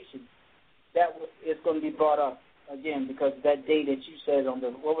dedication, that is going to be brought up again because that day that you said on the,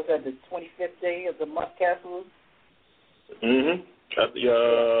 what was that, the 25th day of the month, Castle? The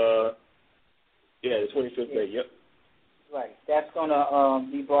 25th day, yep. Right, that's going to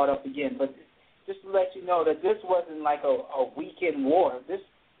be brought up again. But just to let you know that this wasn't like a weekend war.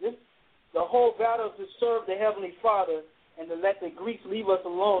 The whole battle is to serve the Heavenly Father and to let the Greeks leave us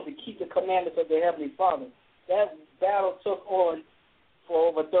alone to keep the commandments of the Heavenly Father. That battle took on for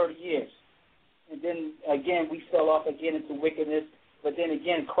over 30 years. And then, again, we fell off again into wickedness. But then,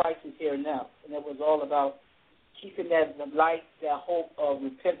 again, Christ is here now. And it was all about keeping that light, that hope of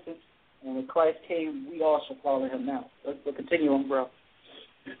repentance. And when Christ came, we all shall follow him now. Let's continue on, bro.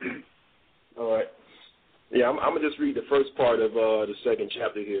 All right. Yeah, I'm going to just read the first part of the second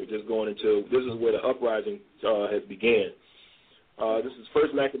chapter here, just going into, this is where the uprising has began. This is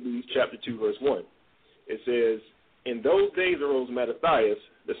 1 Maccabees chapter 2, verse 1. It says, in those days arose Mattathias,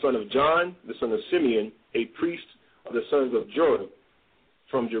 the son of John, the son of Simeon, a priest of the sons of Jordan,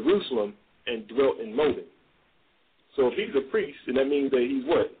 from Jerusalem, and dwelt in Modin. So if he's a priest, then that means that he's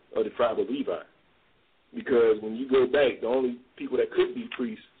what? Of the tribe of Levi. Because when you go back, the only people that could be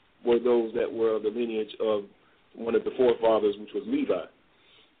priests were those that were of the lineage of one of the forefathers, which was Levi.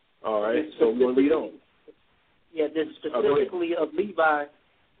 All right, so we're going to read on. Yeah, this specifically of Levi,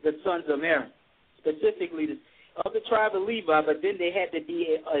 the sons of Aaron. Specifically of the tribe of Levi, but then they had to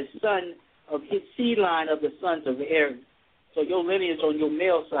be a son of his seed line of the sons of Aaron. So your lineage on your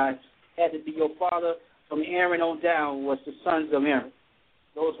male side had to be your father from Aaron on down was the sons of Aaron.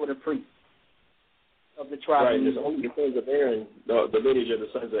 Those were the priests of the tribe. Right, and it's only the sons of Aaron, the lineage of the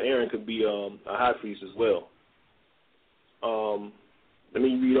sons of Aaron could be a high priest as well. Let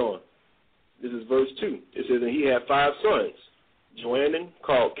me read on. This is verse 2. It says, and he had 5 sons, Joannan,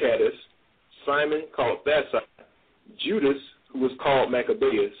 called Caddis, Simon, called Thasai, Judas, who was called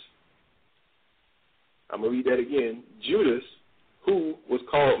Maccabeus. I'm going to read that again. Judas, who was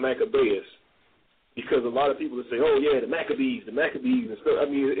called Maccabeus. Because a lot of people would say, oh, yeah, the Maccabees and stuff. I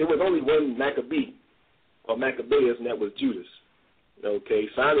mean, it was only one Maccabee, or Maccabeus, and that was Judas. Okay,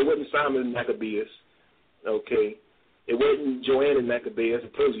 Simon wasn't Simon Maccabeus. Okay, it wasn't Joannan Maccabeus. I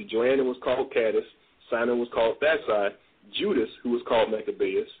told you, Joannan was called Caddis, Simon was called Thasai, Judas, who was called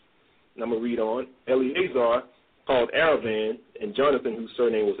Maccabeus. And I'm going to read on. Eleazar, called Aravan, and Jonathan, whose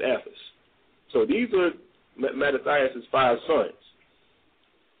surname was Aphis. So these are Mattathias' 5 sons.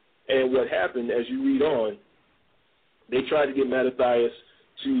 And what happened, as you read on, they tried to get Mattathias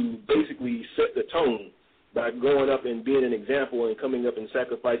to basically set the tone by going up and being an example and coming up and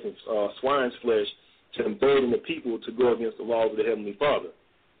sacrificing swine's flesh to embolden the people to go against the laws of the Heavenly Father.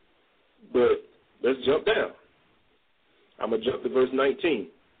 But let's jump down. I'm going to jump to verse 19.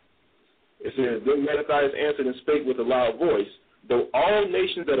 It says, then Mattathias answered and spake with a loud voice, though all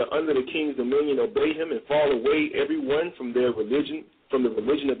nations that are under the king's dominion obey him and fall away every one from their religion, from the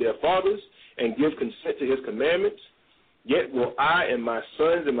religion of their fathers, and give consent to his commandments, yet will I and my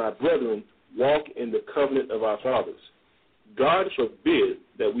sons and my brethren walk in the covenant of our fathers. God forbid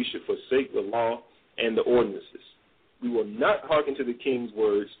that we should forsake the law and the ordinances. We will not hearken to the king's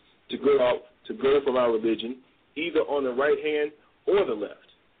words to go from our religion, either on the right hand or the left.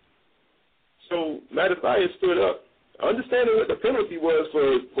 So Mattathias stood up, understanding what the penalty was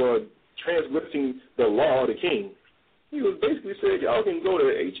for transgressing the law of the king. He was basically saying, y'all can go to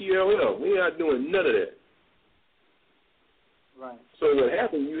HELL. We're not doing none of that. Right. So what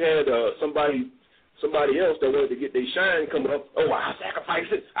happened, you had somebody else that wanted to get their shine come up. Oh, I'll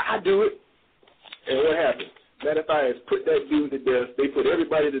sacrifice it. I'll do it. And what happened? Mattathias put that dude to death. They put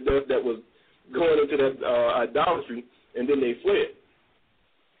everybody to death that was going into that idolatry, and then they fled.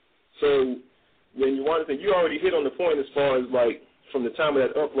 So when you want to think, you already hit on the point as far as like from the time of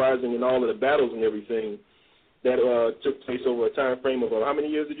that uprising and all of the battles and everything that took place over a time frame of how many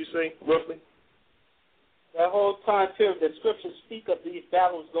years did you say, roughly? That whole time period, the scriptures speak of these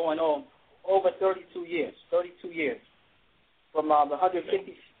battles going on over 32 years. 32 years. From the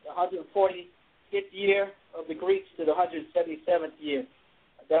 145th year of the Greeks to the 177th year.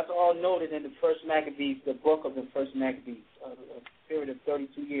 That's all noted in the First Maccabees, the book of the First Maccabees, a period of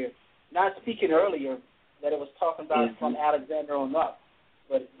 32 years. Not speaking earlier that it was talking about from Alexander on up,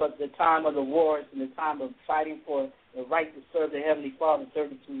 but the time of the wars and the time of fighting for the right to serve the Heavenly Father,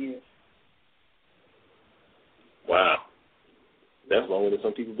 32 years. Wow. That's longer than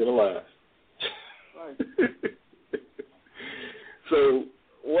some people have been alive. Right. So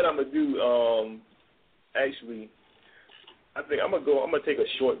what I'm going to do, actually, I think I'm going to take a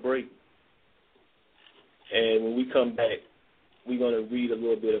short break. And when we come back, we're going to read a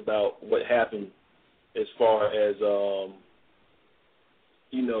little bit about what happened as far as,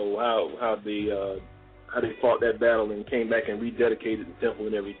 how they fought that battle and came back and rededicated the temple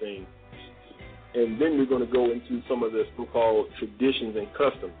and everything. And then we're going to go into some of the so-called traditions and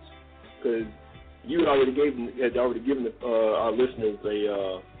customs, because you had already given our listeners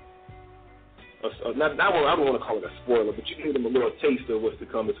I don't want to call it a spoiler, but you gave them a little taste of what's to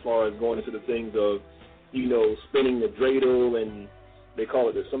come as far as going into the things of, spinning the dreidel, and they call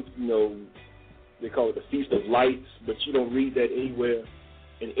it the Feast of Lights, but you don't read that anywhere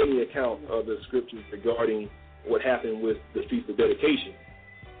in any account of the scriptures regarding what happened with the Feast of Dedication.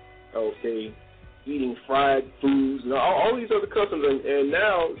 Okay, eating fried foods and all these other customs, and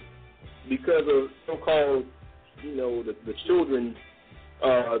now because of so-called, the children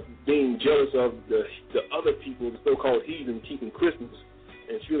being jealous of the other people, the so-called heathen, keeping Christmas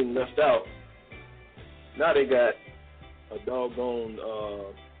and feeling left out, now they got a doggone,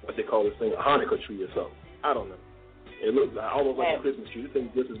 what they call this thing, a Hanukkah tree or something. I don't know. It looks almost like a Christmas tree. This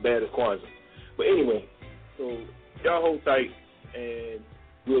thing's just as bad as Kwanzaa. But anyway, so y'all hold tight, and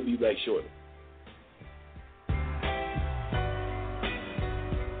we'll be back shortly.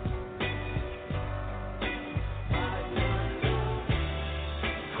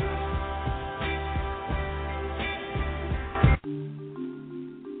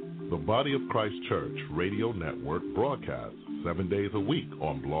 The Body of Christ Church Radio Network broadcasts 7 days a week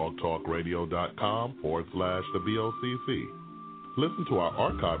on blogtalkradio.com/the-BOCC. Listen to our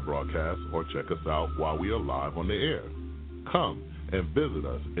archive broadcasts or check us out while we are live on the air. Come and visit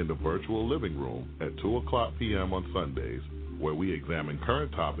us in the virtual living room at 2 o'clock p.m. on Sundays where we examine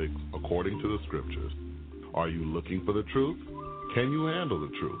current topics according to the Scriptures. Are you looking for the truth? Can you handle the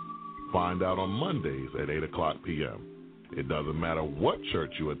truth? Find out on Mondays at 8 o'clock p.m. It doesn't matter what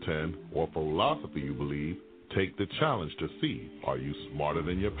church you attend or philosophy you believe, take the challenge to see, are you smarter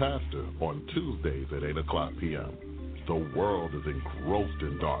than your pastor, on Tuesdays at 8 o'clock p.m. The world is engrossed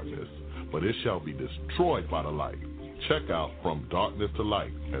in darkness, but it shall be destroyed by the light. Check out From Darkness to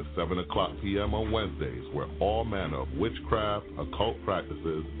Light at 7 o'clock p.m. on Wednesdays, where all manner of witchcraft, occult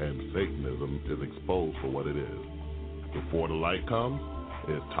practices, and Satanism is exposed for what it is. Before the light comes,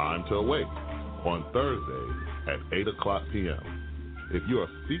 it's time to awake on Thursdays at 8 o'clock p.m. If you are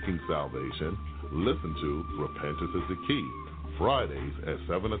seeking salvation, listen to Repentance is the Key, Fridays at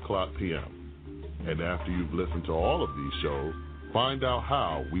 7 o'clock p.m. And after you've listened to all of these shows, find out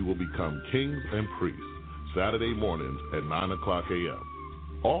how we will become kings and priests, Saturday mornings at 9 o'clock a.m.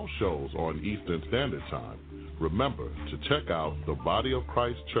 All shows on Eastern Standard Time. Remember to check out the Body of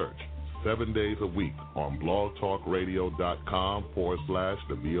Christ Church 7 days a week on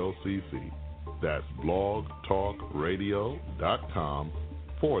blogtalkradio.com/the BOCC. That's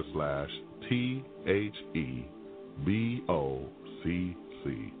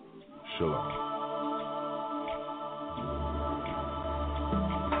blogtalkradio.com/THEBOCC. Shalom.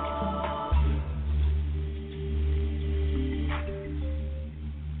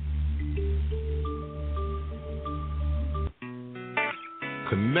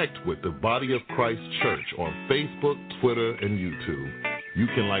 Connect with the Body of Christ Church on Facebook, Twitter, and YouTube. You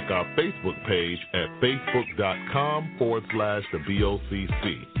can like our Facebook page at facebook.com/the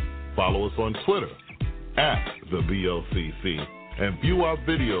BOCC. Follow us on Twitter @the BOCC and view our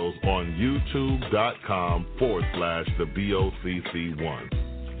videos on youtube.com/the BOCC1.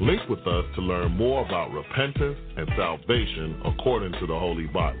 Link with us to learn more about repentance and salvation according to the Holy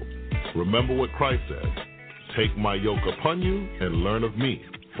Bible. Remember what Christ said. Take my yoke upon you and learn of me,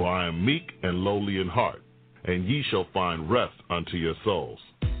 for I am meek and lowly in heart, and ye shall find rest unto your souls.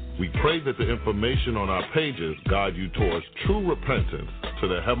 We pray that the information on our pages guide you towards true repentance to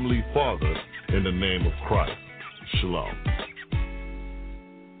the Heavenly Father in the name of Christ. Shalom.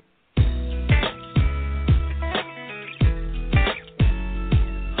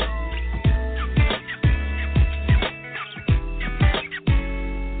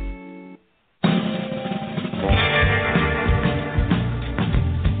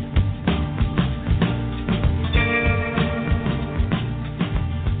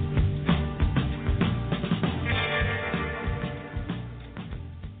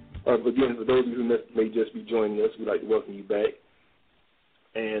 Again, for those of you who may just be joining us, we'd like to welcome you back.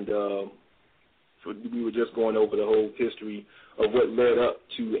 And we were just going over the whole history of what led up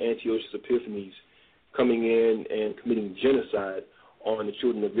to Antiochus Epiphanes coming in and committing genocide on the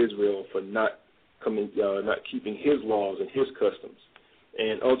children of Israel for not keeping his laws and his customs,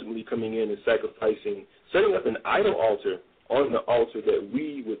 and ultimately coming in and setting up an idol altar on the altar that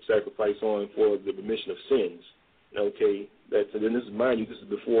we would sacrifice on for the remission of sins. Okay, and this is, mind you, this is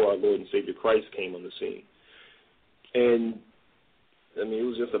before our Lord and Savior Christ came on the scene. And, I mean, it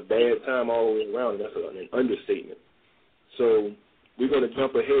was just a bad time all the way around, and that's an understatement. So we're going to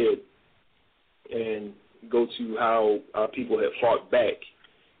jump ahead and go to how our people had fought back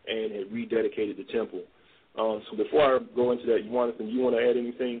and had rededicated the temple. So before I go into that, you want to add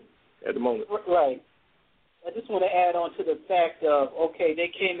anything at the moment? Right. I just want to add on to the fact of, okay, they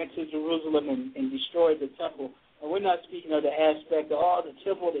came into Jerusalem and destroyed the temple. And we're not speaking of the aspect of, the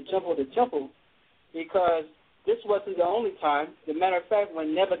temple, because this wasn't the only time. As a matter of fact,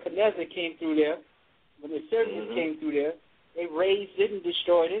 when Nebuchadnezzar came through there, when the Syrians came through there, they razed it and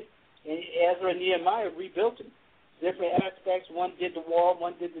destroyed it, and Ezra and Nehemiah rebuilt it. Different aspects. One did the wall,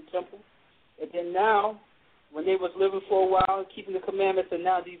 one did the temple. And then now, when they was living for a while and keeping the commandments, and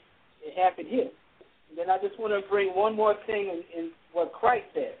now it happened here. And then I just want to bring one more thing in what Christ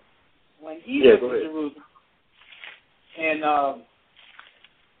said. When he went to Jerusalem, and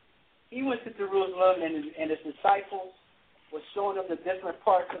he went to Jerusalem, and his disciples were showing them the different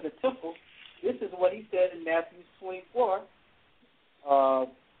parts of the temple. This is what he said in Matthew 24,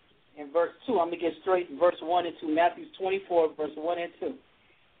 in verse 2. I'm going to get straight in verse 1 and 2. Matthew 24, verse 1 and 2.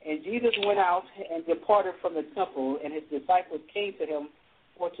 And Jesus went out and departed from the temple, and his disciples came to him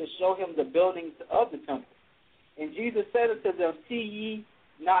for to show him the buildings of the temple. And Jesus said unto them, See ye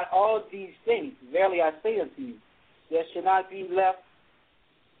not all these things? Verily I say unto you, there shall not be left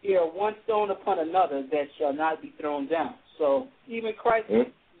here one stone upon another that shall not be thrown down. So even Christ,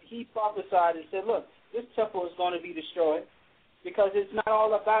 he prophesied and said, look, this temple is going to be destroyed because it's not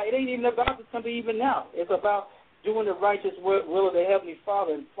all about, it ain't even about the temple even now. It's about doing the righteous will of the Heavenly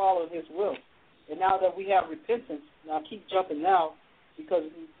Father and following his will. And now that we have repentance, and I keep jumping now, because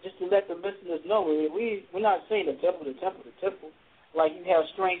just to let the listeners know, we're not saying the temple. Like you have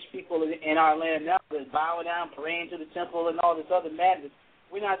strange people in our land now that bow down, praying to the temple and all this other madness.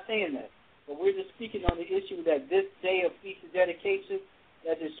 We're not saying that. But we're just speaking on the issue that this day of Feast of Dedication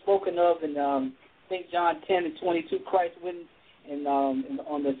that is spoken of in St. John 10:22, Christ went and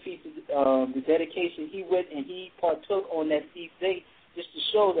on the feast of the dedication, he went and he partook on that feast day just to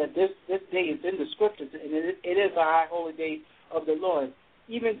show that this day is in the scriptures, and it is a high holy day of the Lord,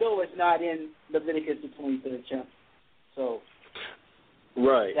 even though it's not in Leviticus the 23rd chapter. So,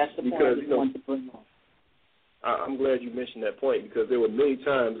 right, that's the point I wanted to bring on. I'm glad you mentioned that point, because there were many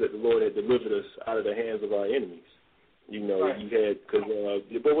times that the Lord had delivered us out of the hands of our enemies. You know, right. You had, because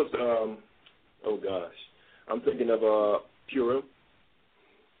there was, oh gosh, I'm thinking of Purim,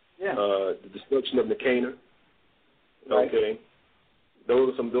 the destruction of Nicanor. Right. Okay,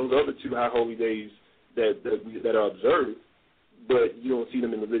 those other two high holy days that are observed, but you don't see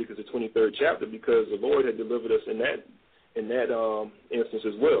them in Leviticus the 23rd chapter, because the Lord had delivered us in that instance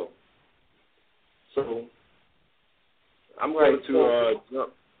as well. So I'm going to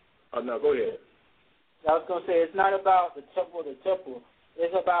jump. No, go ahead. I was going to say, it's not about the temple.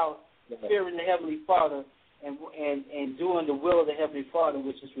 It's about fearing the Heavenly Father and doing the will of the Heavenly Father,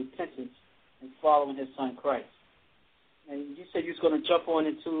 which is repentance and following His Son Christ. And you said you was going to jump on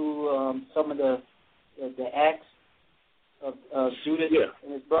into some of the acts of Judas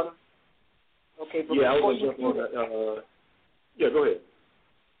and his brother. Okay, but I was going to jump on that. Go ahead.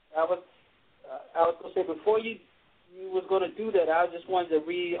 I was going to say, before you was going to do that, I just wanted to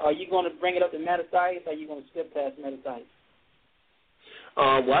read. Are you going to bring it up to Mattathias, or are you going to skip past Mattathias?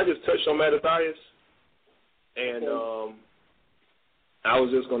 Well, I just touched on Mattathias, and I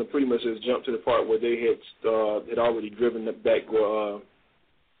was just going to pretty much just jump to the part where they had already driven back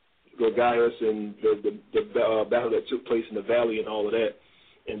Gorgias and the battle that took place in the valley and all of that,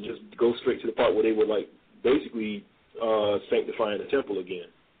 and just go straight to the part where they were like basically sanctifying the temple again.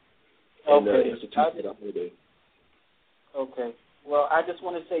 And instituting the holiday. Okay. Well, I just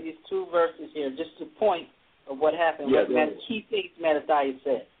want to say these two verses here, just to point of what happened. What key things Mattathias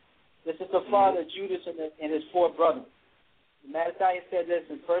said. This is the father of Judas and his four brothers. Mattathias said this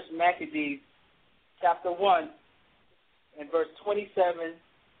in 1 Maccabees chapter 1 and verse 27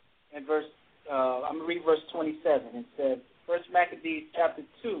 and I'm going to read verse 27. It says, 1 Maccabees chapter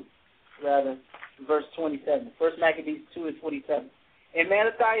 2, verse 27. 1 Maccabees 2 and 27. And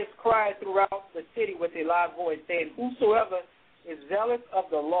Mattathias cried throughout the city with a loud voice, saying, whosoever is zealous of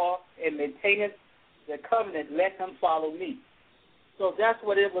the law and maintaineth the covenant, let him follow me. So that's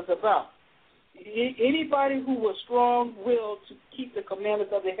what it was about. Anybody who was strong-willed to keep the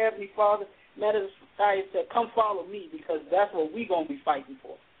commandments of the Heavenly Father, Mattathias said, come follow me, because that's what we're going to be fighting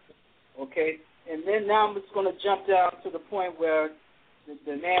for. Okay? And then now I'm just going to jump down to the point where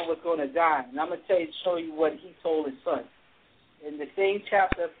the man was going to die. And I'm going to show you what he told his son. In the same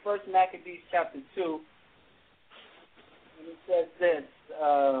chapter, 1 Maccabees chapter 2, and it says this,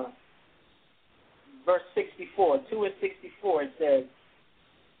 verse 64, 2 and 64, it says,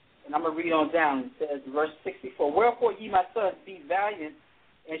 and I'm going to read on down, it says, verse 64, wherefore ye, my sons, be valiant,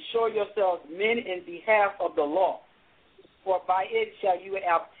 and show yourselves men in behalf of the law, for by it shall you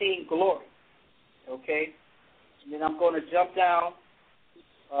obtain glory. Okay? And then I'm going to jump down,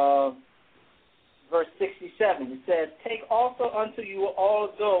 verse 67, it says, take also unto you all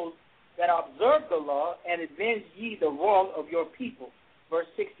those that observe the law, and avenge ye the wrong of your people. Verse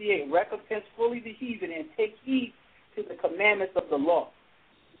 68, recompense fully the heathen, and take heed to the commandments of the law.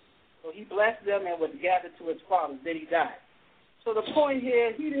 So he blessed them and was gathered to his fathers. Then he died. So the point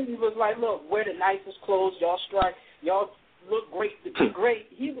here, he was like, look, wear the nicest clothes, y'all strike, y'all look great to be great.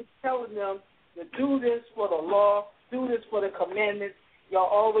 He was telling them to do this for the law, do this for the commandments. Y'all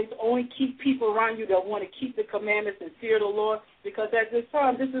always only keep people around you that want to keep the commandments and fear the Lord, because at this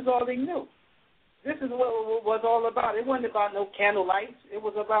time, this is all they knew. This is what it was all about. It wasn't about no candle lights. It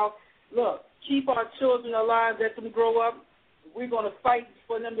was about, look, keep our children alive, let them grow up. We're going to fight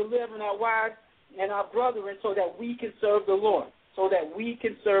for them to live, and our wives and our brethren, so that we can serve the Lord.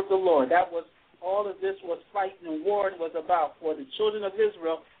 That was all of this was fighting and warring was about for the children of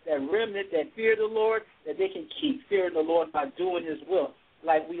Israel, that remnant that fear the Lord, that they can keep fearing the Lord by doing His will,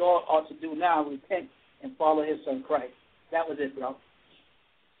 like we all ought to do now, repent and follow His Son Christ. That was it, bro.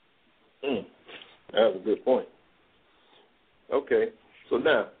 That was a good point. Okay, so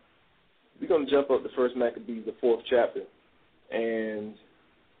now we're going to jump up to 1 Maccabees, the 4th chapter, and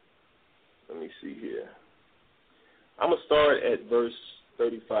let me see here. I'm going to start at verse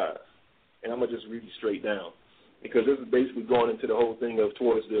 35, and I'm going to just read straight down. because this is basically going into the whole thing of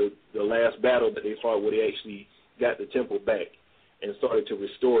towards the last battle that they fought, where they actually got the temple back and started to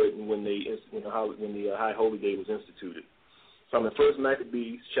restore it when the High Holy Day was instituted. So in the first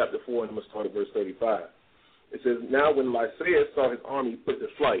Maccabees, chapter 4, and I'm going to start at verse 35. It says, "Now when Lysias saw his army put to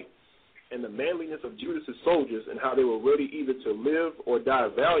flight, and the manliness of Judas' soldiers, and how they were ready either to live or die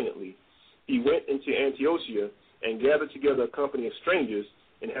valiantly, he went into Antiochia and gathered together a company of strangers,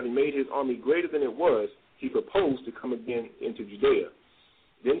 and having made his army greater than it was, he proposed to come again into Judea.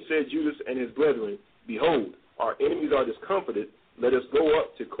 Then said Judas and his brethren, Behold, our enemies are discomfited. Let us go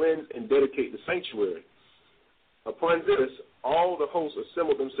up to cleanse and dedicate the sanctuary. Upon this, all the hosts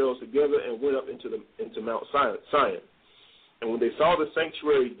assembled themselves together and went up into Mount Sion. And when they saw the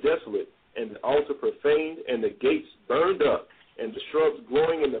sanctuary desolate, and the altar profaned, and the gates burned up, and the shrubs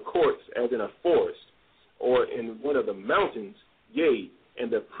growing in the courts as in a forest, or in one of the mountains, yea,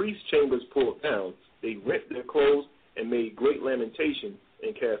 and the priest chambers pulled down, they rent their clothes and made great lamentation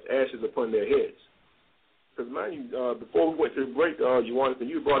and cast ashes upon their heads." Because mind you, before we went to the break,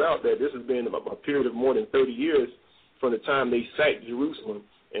 you brought out that this has been a period of more than 30 years from the time they sacked Jerusalem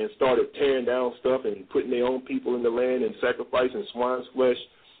and started tearing down stuff and putting their own people in the land and sacrificing swine's flesh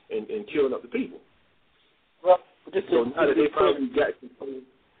and killing up the people. Well, so now that they finally got control,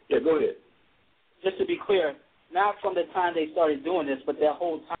 yeah, go ahead. Just to be clear, not from the time they started doing this, but that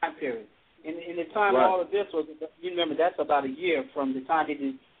whole time period. In the time right. all of this was, you remember, that's about a year from the time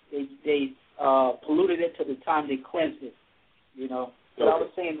they polluted it to the time they cleansed it. You know, but I was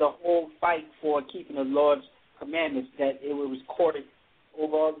saying the whole fight for keeping the Lord's commandments, that it was recorded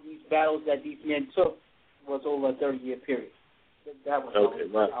over all these battles that these men took, was over a 30-year period. That was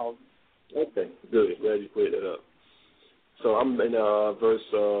right. Okay, good. Glad you cleared that up. So I'm in verse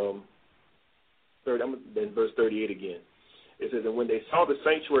 30. I'm in verse 38 again. It says, "And when they saw the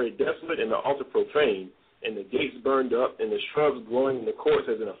sanctuary desolate and the altar profaned, and the gates burned up, and the shrubs growing in the courts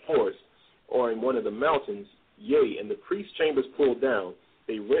as in a forest, or in one of the mountains, yea, and the priest's chambers pulled down,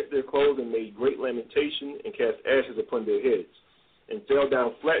 they rent their clothes and made great lamentation and cast ashes upon their heads, and fell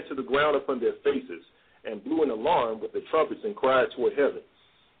down flat to the ground upon their faces, and blew an alarm with the trumpets and cried toward heaven.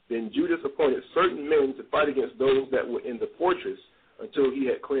 Then Judas appointed certain men to fight against those that were in the fortress until he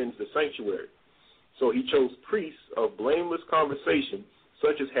had cleansed the sanctuary. So he chose priests of blameless conversation,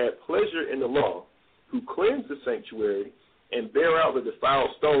 such as had pleasure in the law, who cleansed the sanctuary and bare out the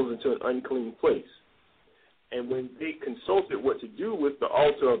defiled stones into an unclean place. And when they consulted what to do with the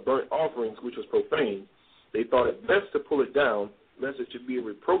altar of burnt offerings, which was profane, they thought it best to pull it down, lest it should be a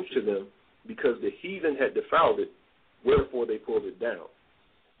reproach to them, because the heathen had defiled it, wherefore they pulled it down,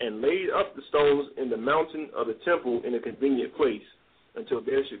 and laid up the stones in the mountain of the temple in a convenient place, until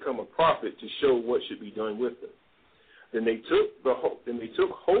there should come a prophet to show what should be done with them. Then they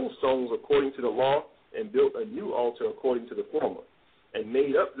took whole stones according to the law, and built a new altar according to the former, and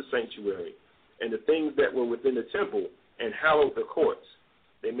made up the sanctuary, and the things that were within the temple, and hallowed the courts.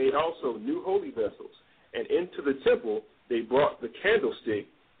 They made also new holy vessels, and into the temple they brought the candlestick,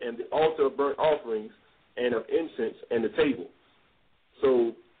 and the altar of burnt offerings, and of incense, and the table.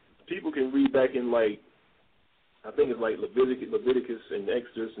 So people can read back in, I think it's like Leviticus and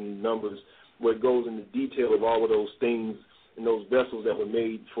Exodus and Numbers, where it goes into detail of all of those things and those vessels that were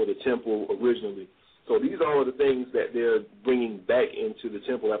made for the temple originally. So these are all the things that they're bringing back into the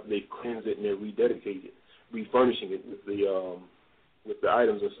temple after they cleanse it and they're rededicated it, refurnishing it with the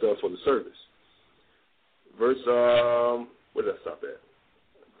items and stuff for the service. Verse, where did I stop at?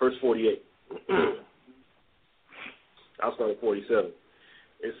 Verse 48. I'll start at 47.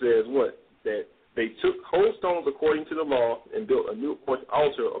 It says what? That they took whole stones according to the law and built a new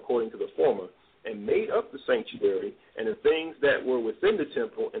altar according to the former, and made up the sanctuary and the things that were within the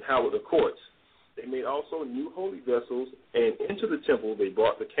temple and hallowed the courts. They made also new holy vessels, and into the temple they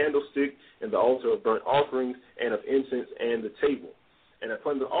brought the candlestick and the altar of burnt offerings and of incense and the table. And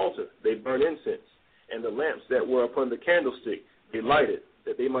upon the altar they burned incense, and the lamps that were upon the candlestick they lighted,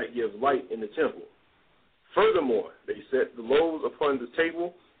 that they might give light in the temple. Furthermore, they set the loaves upon the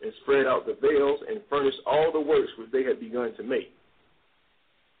table and spread out the veils and furnished all the works which they had begun to make.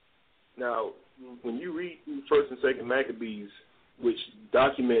 Now, when you read 1st and 2nd Maccabees, which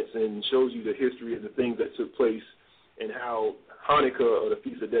documents and shows you the history of the things that took place and how Hanukkah, or the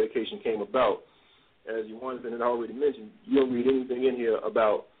Feast of Dedication, came about, as Jonathan had already mentioned, you don't read anything in here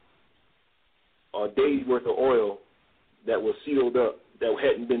about a day's worth of oil that was sealed up, that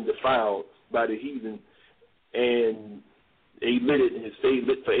hadn't been defiled by the heathen, and they lit it and it stayed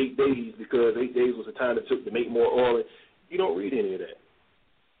lit for 8 days because 8 days was the time it took to make more oil. You don't read any of that.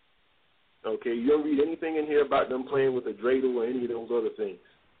 Okay, you don't read anything in here about them playing with a dreidel or any of those other things.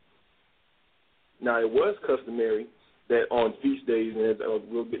 Now, it was customary that on feast days, and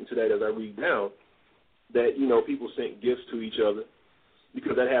we'll get into that as I read down, that, people sent gifts to each other,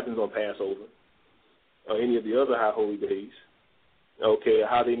 because that happens on Passover or any of the other high holy days. Okay,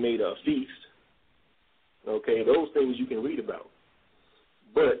 how they made a feast. Okay, those things you can read about.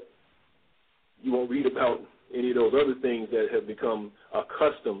 But you won't read about any of those other things that have become a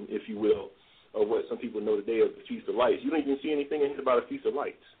custom, if you will, of what some people know today as the Feast of Lights. You don't even see anything in here about a Feast of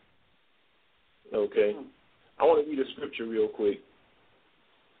Lights. Okay? I want to read a scripture real quick,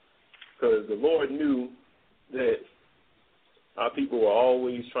 because the Lord knew that our people were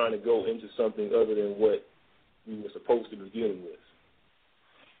always trying to go into something other than what we were supposed to be dealing with.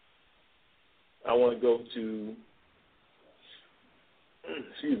 I want to go to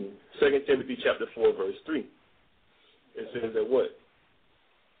 2 Timothy chapter 4, verse 3. It says that what?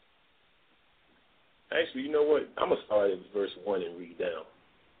 Actually, you know what? I'm going to start at verse 1 and read down.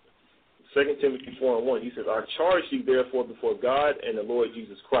 2 Timothy 4 and 1, he says, I charge you therefore before God and the Lord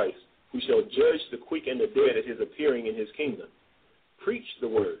Jesus Christ, who shall judge the quick and the dead at his appearing in his kingdom. Preach the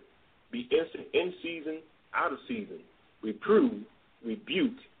word. Be instant in season, out of season. Reprove,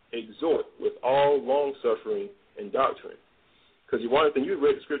 rebuke, exhort with all long-suffering and doctrine. Because you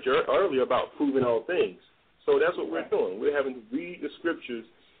read the scripture earlier about proving all things. So that's what we're doing. We're having to read the scriptures,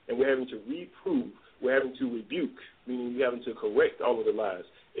 and we're having to reprove. We're having to rebuke, meaning we're having to correct all of the lies.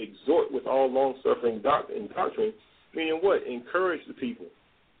 Exhort with all long-suffering and doctrine, meaning what? Encourage the people.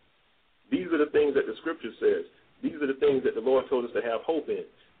 These are the things that the scripture says. These are the things that the Lord told us to have hope in.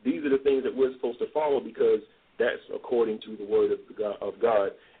 These are the things that we're supposed to follow, because that's according to the word of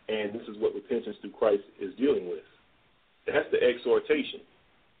God, and this is what repentance through Christ is dealing with. That's the exhortation,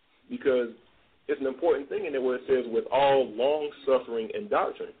 because it's an important thing in there where it says with all long-suffering and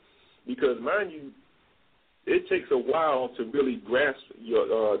doctrine, because, mind you, it takes a while to really grasp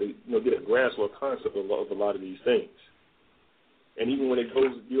get a grasp or a concept of a lot of these things. And even when it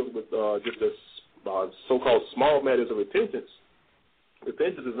deals with just the so-called small matters of repentance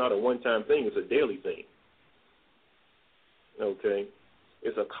is not a one-time thing. It's a daily thing. Okay?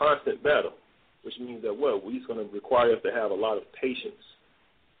 It's a constant battle, which means that, it's going to require us to have a lot of patience.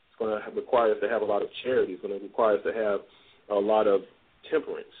 It's going to require us to have a lot of charity. It's going to require us to have a lot of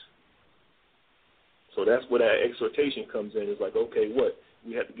temperance. So that's where that exhortation comes in. It's like, okay,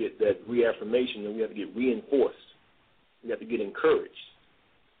 we have to get that reaffirmation, and we have to get reinforced. We have to get encouraged,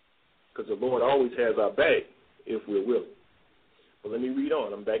 because the Lord always has our back if we're willing. But let me read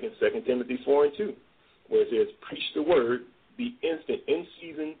on. I'm back in 2 Timothy 4 and 2, where it says, preach the word, be instant in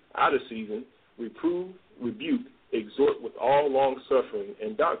season, out of season, reprove, rebuke, exhort with all long-suffering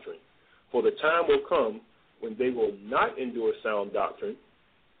and doctrine. For the time will come when they will not endure sound doctrine,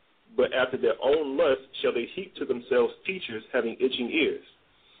 but after their own lust shall they heap to themselves teachers having itching ears.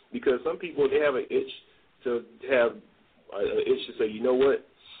 Because some people, they have an itch to say, you know what,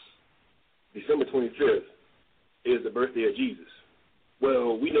 December 25th is the birthday of Jesus.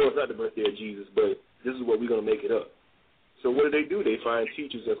 Well, we know it's not the birthday of Jesus, but this is what we're going to make it up. So what do? They find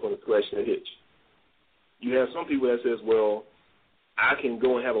teachers that's going to scratch that itch. You have some people that says, well, I can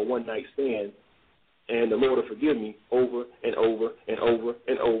go and have a one-night stand, and the Lord will forgive me over and over and over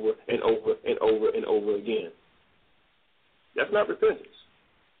and over and over and over and over again. That's not repentance.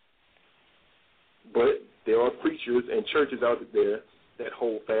 But there are preachers and churches out there that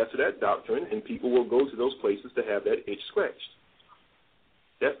hold fast to that doctrine, and people will go to those places to have that itch scratched.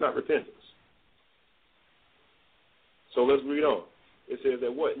 That's not repentance. So let's read on. It says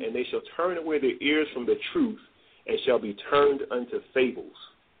that what? And they shall turn away their ears from the truth and shall be turned unto fables.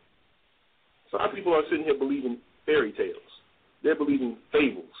 So our people are sitting here believing fairy tales. They're believing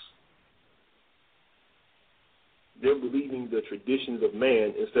fables. They're believing the traditions of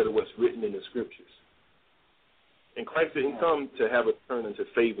man instead of what's written in the scriptures. And Christ didn't come to have us turn into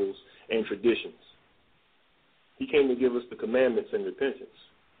fables and traditions. He came to give us the commandments and repentance.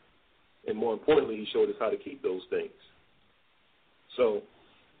 And more importantly, he showed us how to keep those things. So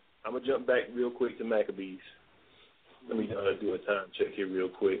I'm going to jump back real quick to Maccabees. Let me do a time check here real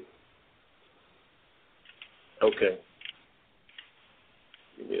quick. Okay.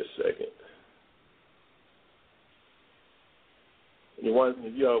 Give me a second. And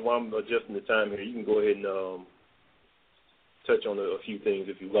while I'm adjusting the time here, you can go ahead and touch on a few things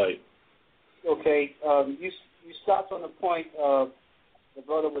if you like. Okay. You stopped on the point of the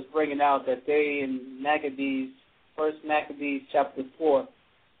brother was bringing out that they in Maccabees, 1 Maccabees chapter 4,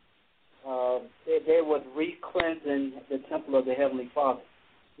 they was re-cleansing the temple of the Heavenly Father.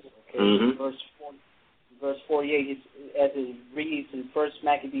 Okay, mm-hmm. Verse 48, as it reads in 1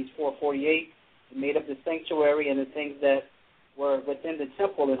 Maccabees 4:48, it made up the sanctuary and the things that were within the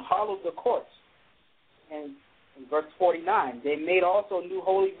temple and hollowed the courts in verse 49. They made also new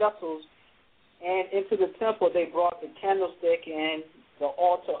holy vessels, and into the temple they brought the candlestick and the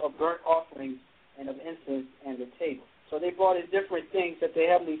altar of burnt offerings and of incense and the table. So they brought in different things that the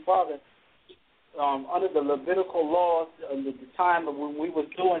Heavenly Father, under the Levitical laws, at the time of when we were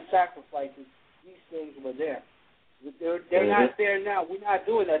doing sacrifices, these things were there. They're not there now. We're not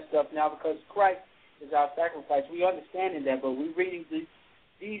doing that stuff now because Christ is our sacrifice. We understand that, but we're reading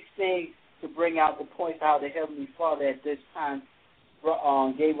these things to bring out the point how the Heavenly Father at this time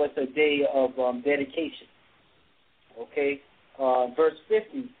gave us a day of dedication. Okay, verse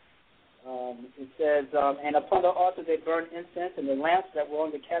 50, it says, and upon the altar they burned incense, and the lamps that were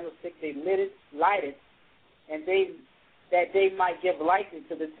on the candlestick they lighted, and that they might give lighting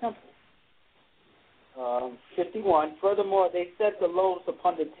to the temple. 51, furthermore, they set the loaves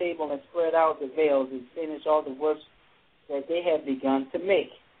upon the table and spread out the veils and finished all the works that they had begun to make.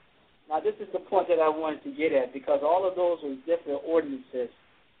 Now, this is the point that I wanted to get at, because all of those were different ordinances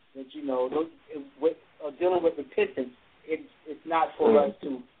that, dealing with repentance. It's not for us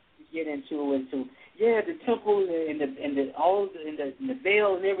to get into the temple and the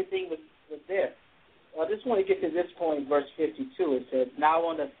veil and everything was there. I just want to get to this point, verse 52. It says, now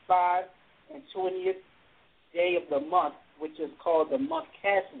on the 5 and 20th day of the month, which is called the month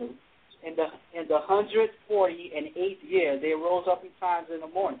Caslu, in the 148th year, they rose up betimes in the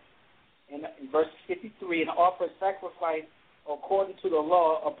morning. In verse 53, and offered sacrifice according to the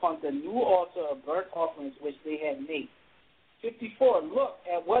law upon the new altar of burnt offerings which they had made. 54, look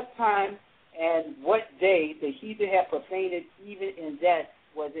at what time and what day the heathen had profaned it, even in that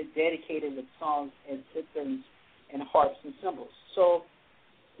was it dedicated with songs and citherns and harps and cymbals. So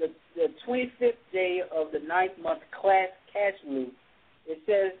the 25th day of the 9th month Caslu, it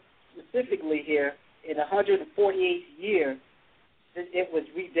says specifically here, in the 148th year, it was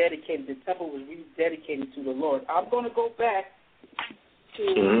rededicated. The temple was rededicated to the Lord. I'm going to go back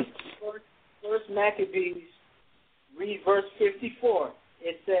to First Maccabees, read verse 54.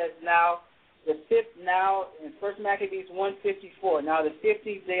 It says, in First Maccabees 1:54, now the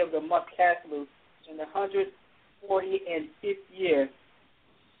 15th day of the month Caslu, in the 145th year,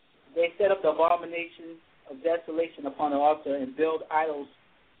 they set up the abomination of desolation upon the altar and build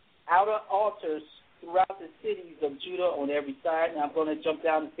outer altars throughout the cities of Judah on every side. Now I'm going to jump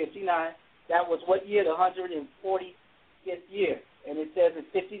down to 59. That was what year? The 145th year. And it says in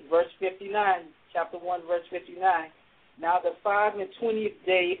verse 59, chapter 1, verse 59, now the 5 and 20th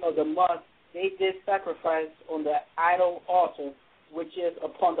day of the month, they did sacrifice on the idol altar, which is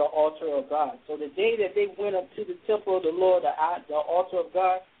upon the altar of God. So the day that they went up to the temple of the Lord, the altar of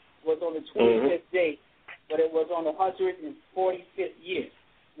God, was on the 25th day, but it was on the 145th year.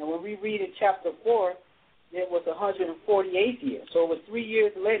 Now, when we read in chapter 4, it was the 148th year. So it was 3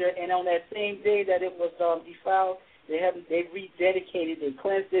 years later, and on that same day that it was defiled, they rededicated, they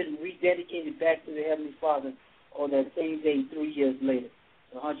cleansed it and rededicated back to the Heavenly Father on that same day 3 years later,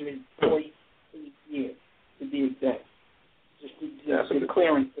 the 148th year, to be exact. Just to be clear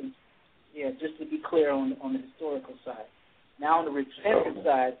on the historical side. Now, on the repentant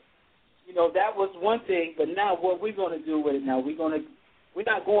side, that was one thing, but now what we're going to do with it now, we're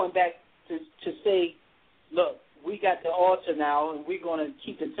not going back to say, look, we got the altar now and we're going to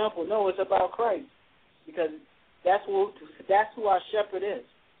keep the temple. No, it's about Christ, because that's who our shepherd is,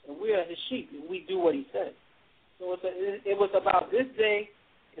 and we are his sheep, and we do what he says. So it was about this day.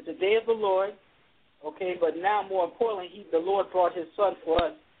 It's the day of the Lord, okay, but now more importantly, the Lord brought his son for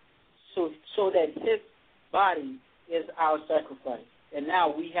us so that his body is our sacrifice. And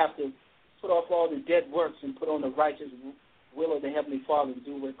now we have to put off all the dead works and put on the righteous will of the Heavenly Father and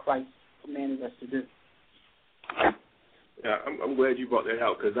do what Christ commanded us to do. Yeah, I'm glad you brought that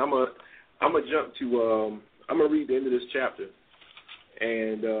out, because I'm gonna jump to I'm gonna read the end of this chapter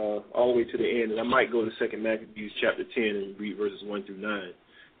and all the way to the end, and I might go to 2 Maccabees chapter 10 and read verses 1 through 9,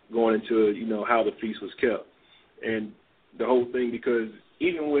 going into how the feast was kept and the whole thing, because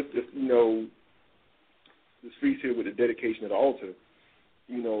even with this feast here with the dedication of the altar,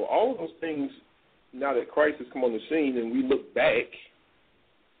 all of those things, now that Christ has come on the scene and we look back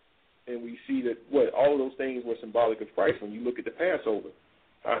and we see that all of those things were symbolic of Christ. When you look at the Passover,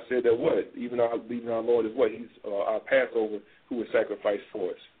 I said that even our Lord is He's our Passover who was sacrificed for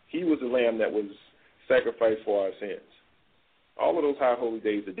us. He was the lamb that was sacrificed for our sins. All of those high holy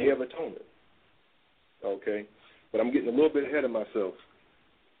days, the Day of Atonement. Okay? But I'm getting a little bit ahead of myself,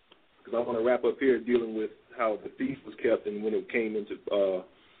 because I want to wrap up here dealing with how the feast was kept and when it came into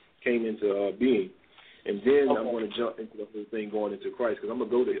being. And then I'm going to jump into the whole thing going into Christ, because I'm going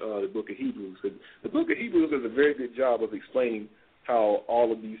to go to the book of Hebrews, because the book of Hebrews does a very good job of explaining how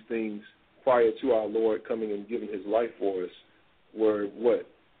all of these things prior to our Lord coming and giving his life for us were what?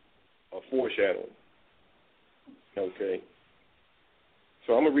 A foreshadowing. Okay.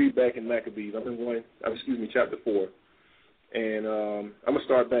 So I'm going to read back in Maccabees. I'm in chapter 4. And I'm going to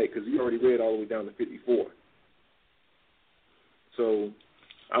start back because you already read all the way down to 54. So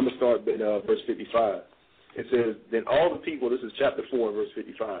I'm going to start at verse 55. It says, then all the people, this is chapter 4, verse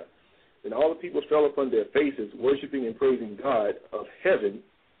 55. Then all the people fell upon their faces, worshiping and praising God of heaven,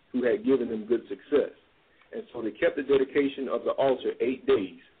 who had given them good success. And so they kept the dedication of the altar 8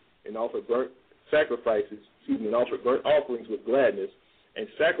 days, and offered burnt offerings with gladness, and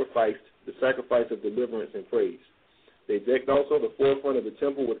sacrificed the sacrifice of deliverance and praise. They decked also the forefront of the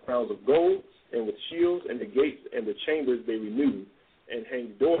temple with crowns of gold, and with shields, and the gates and the chambers they renewed, and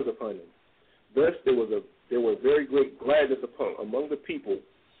hanged doors upon them. Thus there was very great gladness among the people,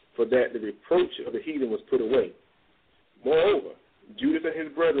 for that the reproach of the heathen was put away. Moreover, Judas and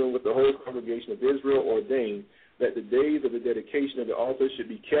his brethren with the whole congregation of Israel ordained that the days of the dedication of the altar should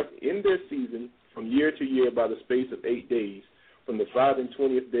be kept in their season from year to year by the space of 8 days, from the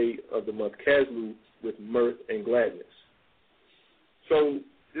 25th day of the month Caslu, with mirth and gladness. So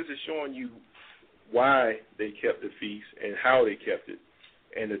this is showing you why they kept the feast and how they kept it,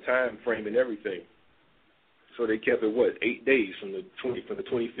 and the time frame and everything. So they kept it 8 days from the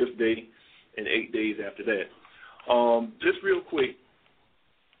 25th day, and 8 days after that. Just real quick,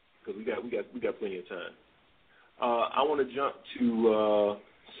 because we got plenty of time. I want to jump to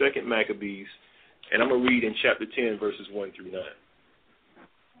 2 Maccabees, and I'm gonna read in chapter 10, verses 1 through 9.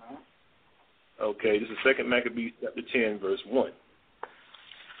 Okay, this is 2 Maccabees chapter 10, verse 1.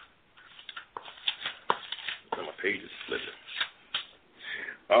 My page is flipping.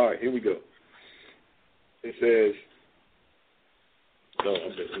 All right, here we go. It says, no,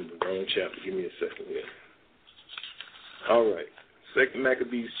 I'm in the wrong chapter. Give me a second here. All right, 2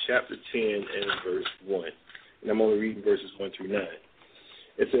 Maccabees chapter 10 and verse 1. And I'm only reading verses 1 through 9.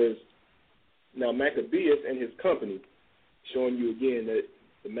 It says, now Maccabeus and his company, showing you again that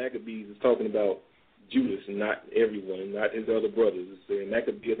the Maccabees is talking about Judas and not everyone, not his other brothers. It's saying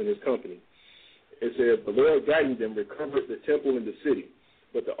Maccabeus and his company. It says, the Lord guiding them recovered the temple and the city.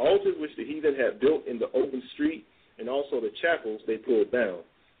 But the altars which the heathen had built in the open street, and also the chapels, they pulled down.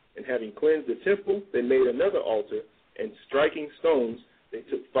 And having cleansed the temple, they made another altar, and striking stones, they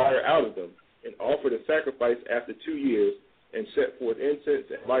took fire out of them, and offered a sacrifice after 2 years, and set forth incense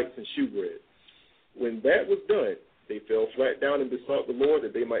and lights and shewbread. When that was done, they fell flat down and besought the Lord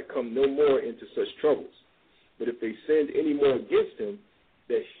that they might come no more into such troubles. But if they sinned any more against him,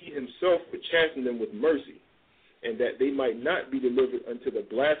 that he himself would chasten them with mercy, and that they might not be delivered unto the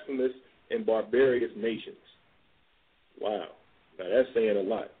blasphemous and barbarous nations. Wow. Now that's saying a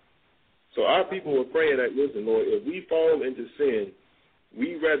lot. So our people were praying that, listen, Lord, if we fall into sin,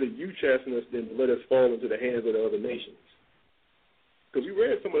 we'd rather you chasten us than let us fall into the hands of the other nations. Because we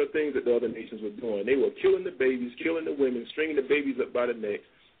read some of the things that the other nations were doing. They were killing the babies, killing the women, stringing the babies up by the neck,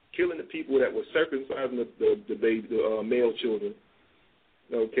 killing the people that were circumcising the male children,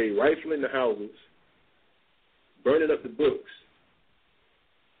 okay, rifling the houses, burning up the books,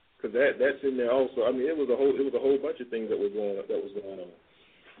 because that's in there also. I mean, it was a whole bunch of things that was going on.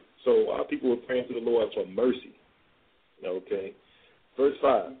 So our people were praying to the Lord for mercy. Okay, verse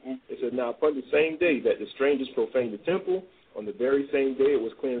 5. It says, now upon the same day that the strangers profaned the temple, on the very same day it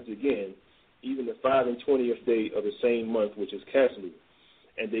was cleansed again, even the 25th day of the same month, which is Caslu.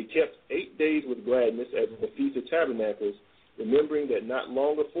 And they kept 8 days with gladness as in the Feast of Tabernacles, remembering that not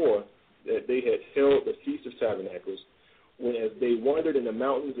long before that they had held the Feast of Tabernacles, when as they wandered in the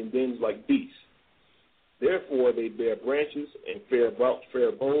mountains and dens like beasts. Therefore they bare branches and fair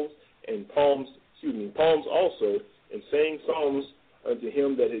bowls and palms also, and sang psalms unto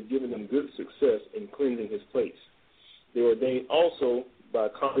him that had given them good success in cleansing his place. They ordained also by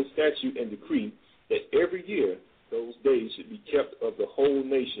common statute and decree that every year those days should be kept of the whole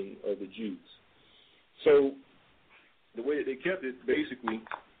nation of the Jews. So the way that they kept it, basically,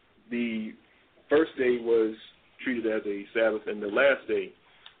 the first day was treated as a Sabbath, and the last day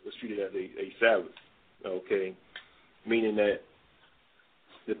was treated as a Sabbath, okay, meaning that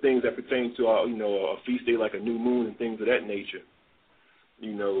the things that pertain to our, a feast day like a new moon and things of that nature,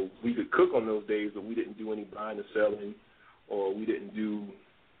 we could cook on those days, but we didn't do any buying or selling, or we didn't do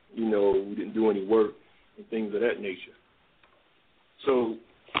any work and things of that nature. So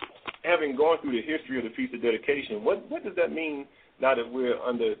having gone through the history of the Feast of Dedication, what does that mean now that we're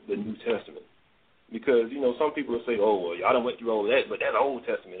under the New Testament? Because, some people will say, oh, well, y'all done went through all that, but that's the Old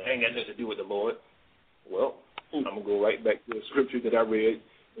Testament. It ain't got nothing to do with the Lord. Well, I'm going to go right back to the scripture that I read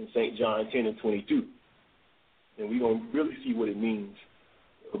in St. John 10 and 22. And we're going to really see what it means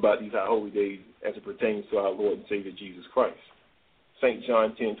about these high holy days as it pertains to our Lord and Savior Jesus Christ. St.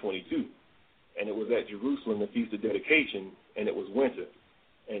 John 10:22, and it was at Jerusalem, the Feast of Dedication, and it was winter,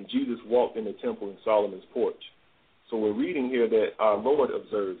 and Jesus walked in the temple in Solomon's porch. So we're reading here that our Lord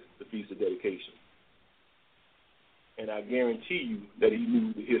observed the Feast of Dedication. And I guarantee you that he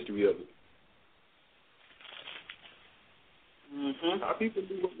knew the history of it. Mm-hmm. Our people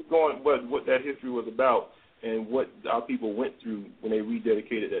knew what that history was about and what our people went through when they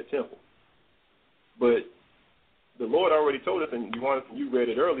rededicated that temple. But the Lord already told us, and you read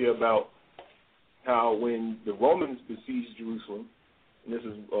it earlier, about how when the Romans besieged Jerusalem, and this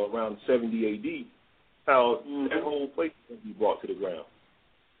is around 70 A.D., how that whole place was going to be brought to the ground.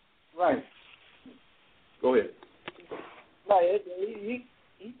 Right. Go ahead. Right.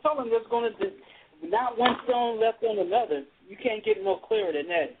 He told them there's going to be not one stone left on another. You can't get no clearer than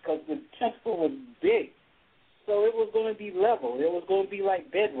that because the temple was big. So it was going to be level. It was going to be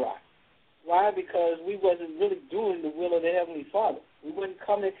like bedrock. Why? Because we wasn't really doing the will of the Heavenly Father. We wouldn't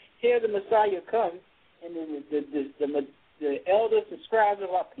come and hear the Messiah come, and then the elders and scribes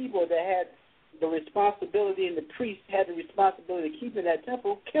of our people that had the responsibility, and the priests had the responsibility of keeping that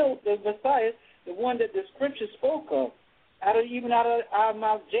temple, killed the Messiah, the one that the Scripture spoke of, out of our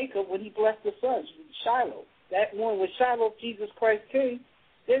mouth, Jacob, when he blessed the sons, Shiloh. That one, when Shiloh, Jesus Christ came,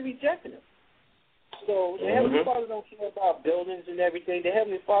 they rejected him. So the Heavenly Father don't care about buildings and everything. The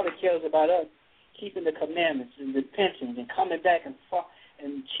Heavenly Father cares about us keeping the commandments and repenting and coming back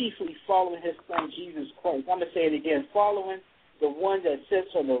and chiefly following his Son, Jesus Christ. I'm going to say it again, following the one that sits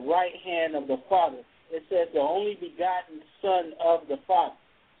on the right hand of the Father. It says the only begotten Son of the Father.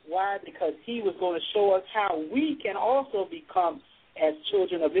 Why? Because he was going to show us how we can also become, as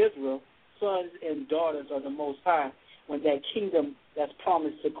children of Israel, sons and daughters of the Most High, when that kingdom that's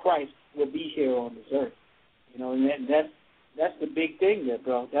promised to Christ will be here on this earth. You know, and that's the big thing there,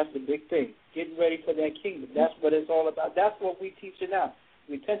 bro. That's the big thing. Getting ready for that kingdom. That's what it's all about. That's what we teach now.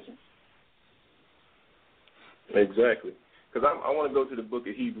 Repentance. Exactly. Because I want to go to the book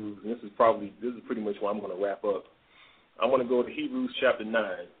of Hebrews, and this is pretty much where I'm going to wrap up. I want to go to Hebrews chapter 9,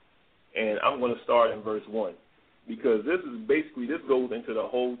 and I'm going to start in verse 1, because this goes into the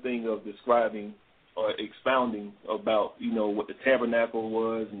whole thing of describing or expounding about, what the tabernacle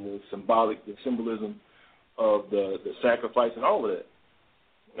was and the symbolism of the sacrifice and all of that.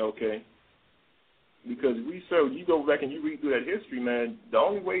 Okay? Because you go back and you read through that history, man, the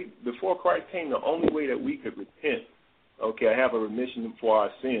only way, before Christ came, the only way that we could repent, have a remission for our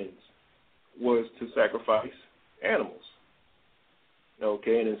sins, was to sacrifice animals.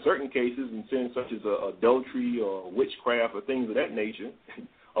 Okay, and in certain cases, in sins such as adultery or witchcraft or things of that nature,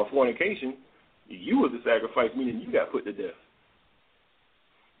 or fornication, you were the sacrifice, meaning you got put to death.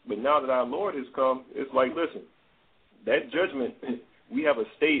 But now that our Lord has come, it's like, listen, that judgment, we have a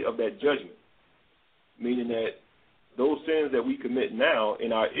state of that judgment, meaning that those sins that we commit now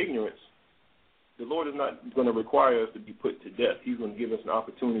in our ignorance, the Lord is not going to require us to be put to death. He's going to give us an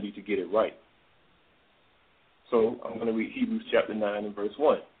opportunity to get it right. So I'm going to read Hebrews chapter 9 and verse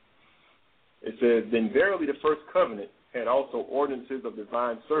 1. It says, "Then verily the first covenant had also ordinances of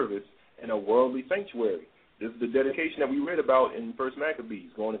divine service and a worldly sanctuary." This is the dedication that we read about in 1 Maccabees,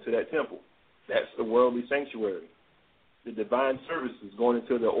 going into that temple. That's the worldly sanctuary. The divine services, going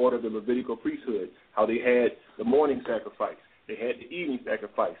into the order of the Levitical priesthood, how they had the morning sacrifice. They had the evening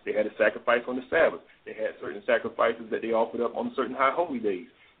sacrifice. They had a sacrifice on the Sabbath. They had certain sacrifices that they offered up on certain high holy days.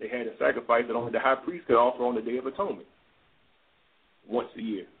 They had a sacrifice that only the high priest could offer on the Day of Atonement, once a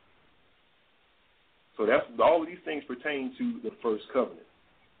year. So that's all of these things pertain to the first covenant.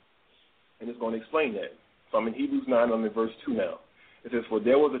 And it's going to explain that. So I'm in Hebrews 9, I'm in verse 2 now. It says, "For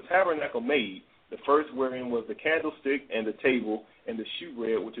there was a tabernacle made, the first wherein was the candlestick and the table and the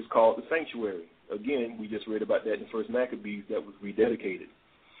shewbread, which is called the sanctuary." Again, we just read about that in 1 Maccabees that was rededicated.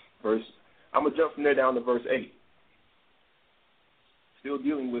 I'm going to jump from there down to verse 8. Still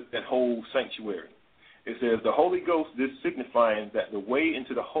dealing with that whole sanctuary. It says, "The Holy Ghost, this signifying that the way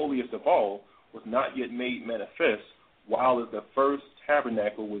into the holiest of all was not yet made manifest, while the first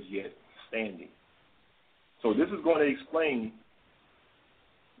tabernacle was yet standing." So this is going to explain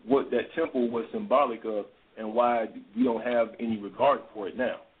what that temple was symbolic of and why we don't have any regard for it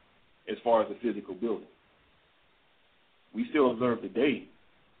now as far as the physical building. We still observe the day.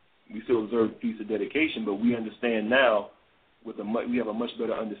 We still observe the Feast of Dedication, but we understand now, we have a much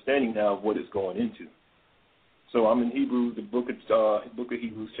better understanding now of what it's going into. So I'm in Hebrews, the book of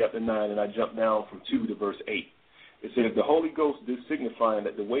Hebrews chapter 9, and I jump down from 2 to verse 8. It says, "The Holy Ghost, this signifying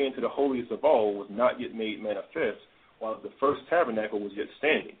that the way into the holiest of all was not yet made manifest, while the first tabernacle was yet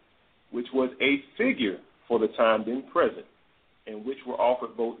standing, which was a figure for the time then present, in which were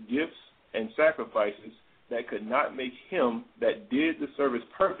offered both gifts and sacrifices that could not make him that did the service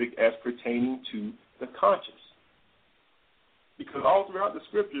perfect as pertaining to the conscience. Because all throughout the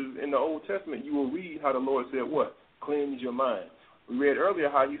scriptures in the Old Testament, you will read how the Lord said what? Cleanse your mind. We read earlier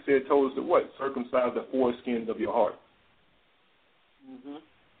how he told us to what? Circumcise the foreskins of your heart. Mm-hmm.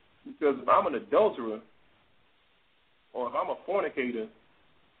 Because if I'm an adulterer, or if I'm a fornicator,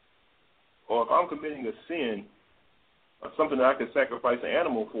 or if I'm committing a sin, or something that I can sacrifice an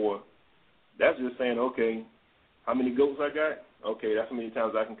animal for, that's just saying, okay, how many goats I got? Okay, that's how many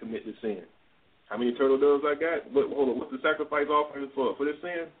times I can commit this sin. How many turtle doves I got? Hold on, what's the sacrifice offering for this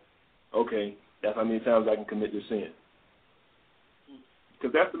sin? Okay, that's how many times I can commit this sin.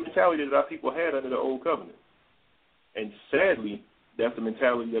 Because that's the mentality that our people had under the Old Covenant. And sadly, that's the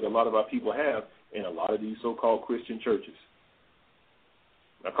mentality that a lot of our people have in a lot of these so-called Christian churches.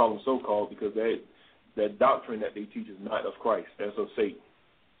 I call them so-called because that doctrine that they teach is not of Christ. That's of Satan.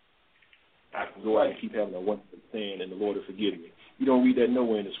 I can go out and keep having a wonderful sin and the Lord will forgive me. You don't read that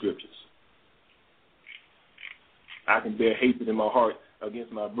nowhere in the scriptures. I can bear hatred in my heart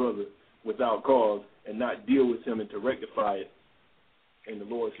against my brother without cause and not deal with him and to rectify it, and the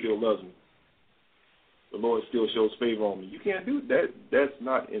Lord still loves me. The Lord still shows favor on me. You can't do that. That's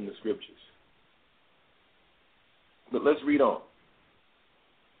not in the scriptures. But let's read on.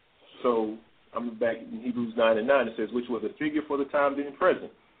 So I'm back in Hebrews 9:9. It says, which was a figure for the time being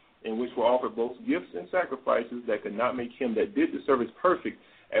present, in which were offered both gifts and sacrifices that could not make him that did the service perfect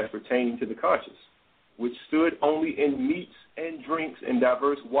as pertaining to the conscience, which stood only in meats and drinks and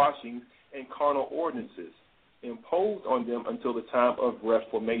diverse washings and carnal ordinances, imposed on them until the time of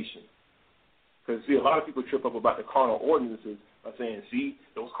reformation. Because, see, a lot of people trip up about the carnal ordinances by saying, see,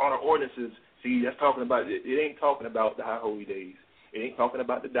 those carnal ordinances, see, that's talking about, it ain't talking about the high holy days. It ain't talking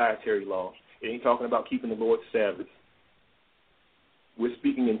about the dietary law. It ain't talking about keeping the Lord's Sabbath. We're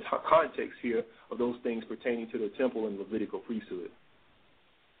speaking in context here of those things pertaining to the temple and Levitical priesthood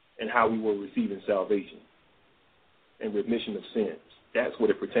and how we were receiving salvation and remission of sins. That's what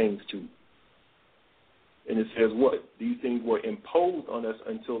it pertains to. And it says what? These things were imposed on us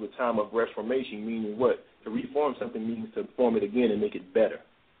until the time of reformation, meaning what? To reform something means to form it again and make it better.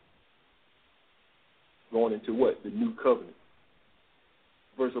 Going into what? The new covenant.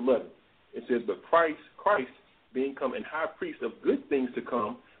 Verse 11, it says, but Christ being come and high priest of good things to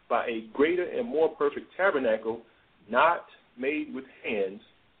come by a greater and more perfect tabernacle, not made with hands,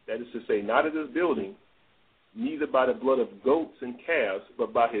 that is to say, not of this building, neither by the blood of goats and calves,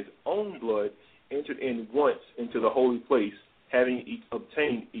 but by his own blood, entered in once into the holy place, having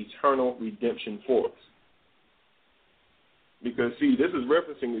obtained eternal redemption for us. Because, see, this is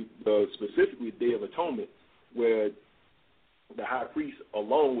referencing specifically the Day of Atonement, where the high priest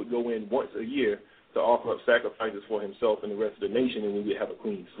alone would go in once a year to offer up sacrifices for himself and the rest of the nation, and we would have a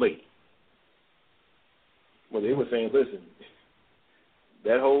clean slate. Well, they were saying, listen,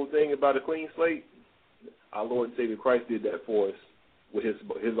 that whole thing about a clean slate, our Lord and Savior Christ did that for us with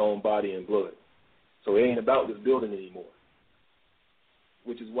his own body and blood. So it ain't about this building anymore.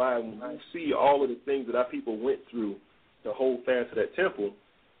 Which is why when you see all of the things that our people went through to hold fast to that temple,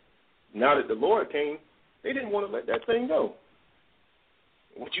 now that the Lord came, they didn't want to let that thing go.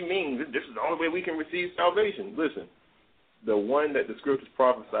 What you mean? This is the only way we can receive salvation. Listen, the one that the scriptures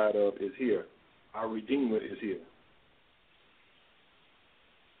prophesied of is here. Our Redeemer is here.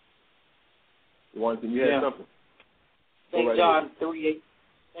 You want to have something? St.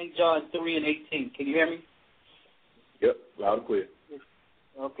 John 3:18. Can you hear me? Yep, loud and clear.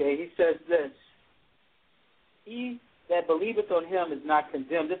 Okay, he says this. He that believeth on him is not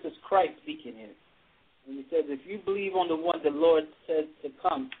condemned. This is Christ speaking here. And he says, if you believe on the one the Lord says to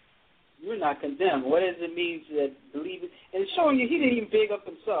come, you're not condemned. What does it mean to believe it? And it's showing you he didn't even big up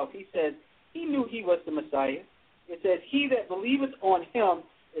himself. He says he knew he was the Messiah. It says, he that believeth on him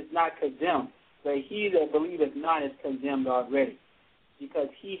is not condemned, but he that believeth not is condemned already, because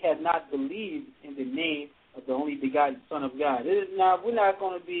he has not believed in the name of the only begotten Son of God. We're not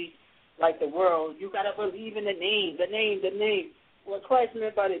going to be like the world. You got to believe in the name. What Christ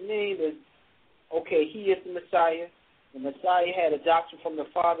meant by the name is, okay, he is the Messiah. The Messiah had a doctrine from the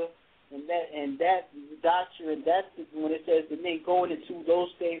Father, and that doctrine, that's when it says the name, going into those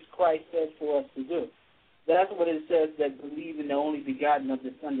things Christ said for us to do. That's what it says, that believe in the only begotten of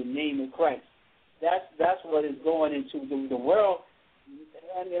the Son, the name of Christ. That's what is going into the world.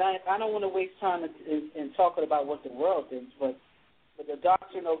 I mean, I don't want to waste time in talking about what the world thinks, but the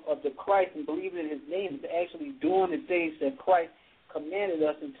doctrine of the Christ and believing in his name is actually doing the things that Christ commanded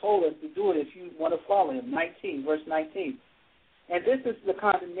us and told us to do it if you want to follow him. Verse 19. And this is the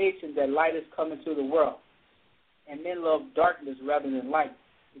condemnation, that light is come into the world. and men love darkness rather than light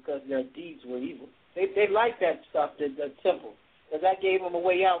because their deeds were evil. They like that stuff, the temple, because that gave them a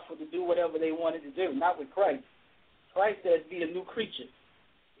way out to do whatever they wanted to do, not with Christ. Christ says, be a new creature.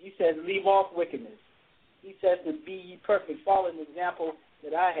 He says, leave off wickedness. He says to be ye perfect, follow an example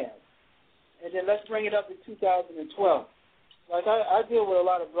that I have. And then let's bring it up to 2012. Like I deal with a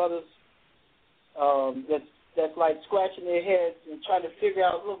lot of brothers that's like scratching their heads and trying to figure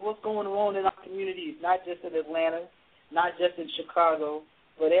out, look, what's going on in our communities, not just in Atlanta, not just in Chicago,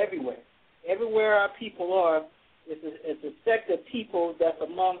 but everywhere. Everywhere our people are, it's a sect of people that's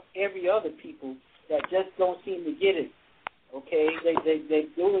among every other people that just don't seem to get it. Okay, they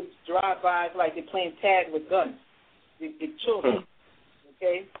do drive-bys like they're playing tag with guns. The children,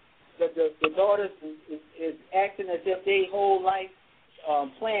 okay, the daughters is acting as if their whole life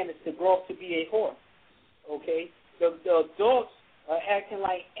plan is to grow up to be a whore. Okay, the adults are acting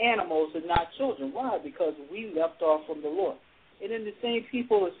like animals and not children. Why? Because we left off from the Lord. And then the same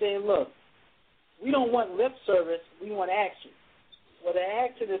people are saying, look, we don't want lip service, we want action. Well, the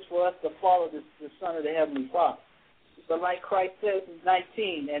action is for us to follow the Son of the Heavenly Father. But like Christ says in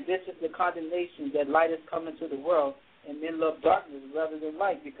 19, and this is the condemnation, that light has come into the world, and men love darkness rather than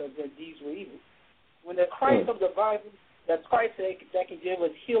light because their deeds were evil. When the Christ of the Bible, that Christ that can give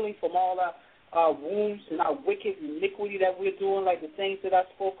us healing from all our wounds and our wicked iniquity that we're doing, like the things that I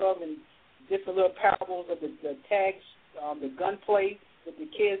spoke of in different little parables of the tags, the gunplay with the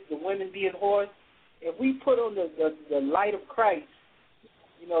kids, the women being whores. If we put on the light of Christ,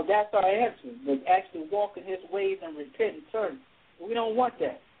 you know, that's our answer. To actually walk in his ways and repent and turn. But we don't want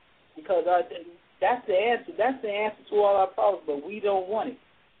that because that's the answer. That's the answer to all our problems, but we don't want it.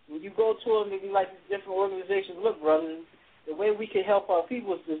 When you go to them and be like these different organizations, look, brother, the way we can help our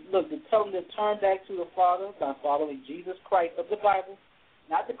people is to tell them to turn back to the Father by following Jesus Christ of the Bible,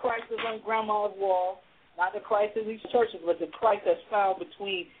 not the Christ that's on grandma's wall, not the Christ in these churches, but the Christ that's found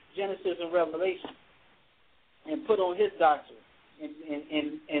between Genesis and Revelation, and put on his doctrine.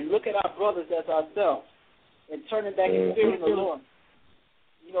 And look at our brothers as ourselves and turning back and fearing the Lord.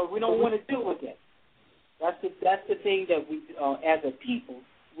 You know, we don't want to deal with that. That's the thing that we, as a people,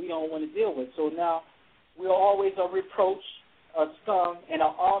 we don't want to deal with. So now we're always a reproach, a scum, and an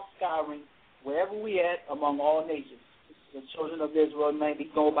off-scouring wherever we at among all nations. The children of Israel may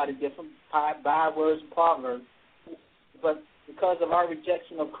be going by the different bywords and proverbs, but because of our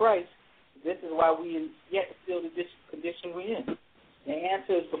rejection of Christ, this is why we yet still in this condition we're in. The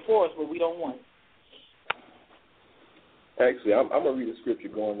answer is before us, but we don't want it. Actually, I'm going to read a scripture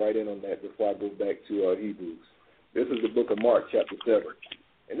going right in on that before I go back to Hebrews. This is the book of Mark, chapter 7.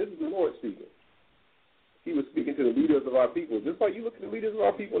 And this is the Lord speaking. He was speaking to the leaders of our people. Just like you look at the leaders of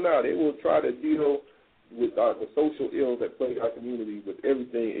our people now, they will try to deal with the social ills that plague our community with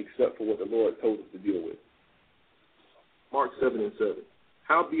everything except for what the Lord told us to deal with. Mark 7:7.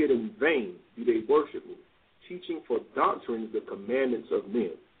 Howbeit in vain do they worship me, teaching for doctrines the commandments of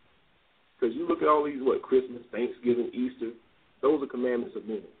men. Because you look at all these, Christmas, Thanksgiving, Easter, those are commandments of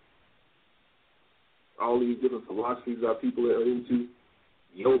men. All these different philosophies our people are into,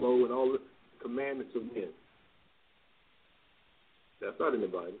 YOLO and all the commandments of men. That's not in the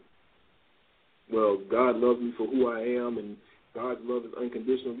Bible. Well, God loves me for who I am, and God's love is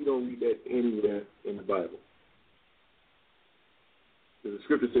unconditional. You don't read that anywhere in the Bible. The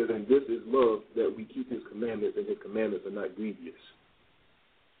scripture says, and this is love, that we keep his commandments, and his commandments are not grievous.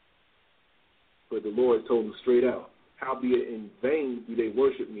 But the Lord told them straight out, howbeit in vain do they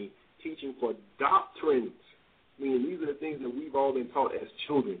worship me, teaching for doctrines. Meaning these are the things that we've all been taught as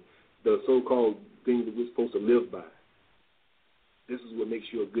children, the so-called things that we're supposed to live by. This is what makes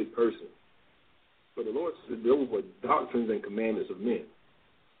you a good person. But the Lord said those were doctrines and commandments of men.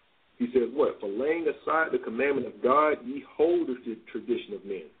 He says, what? For laying aside the commandment of God, ye hold the tradition of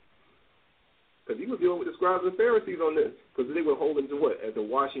men. Because he was dealing with the scribes and Pharisees on this, because they were holding to what? As the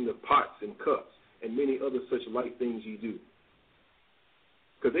washing of pots and cups and many other such like things ye do.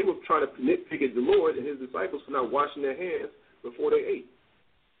 Because they were trying to nitpick at the Lord and his disciples for not washing their hands before they ate,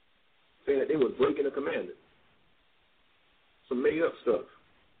 saying that they were breaking a commandment. Some made-up stuff.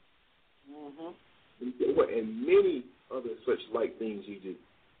 Mm-hmm. And he said, what? And many other such like things ye do.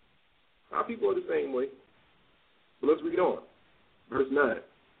 Our people are the same way. But let's read on. Verse 9.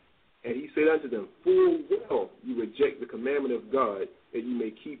 And he said unto them, full well you reject the commandment of God, that you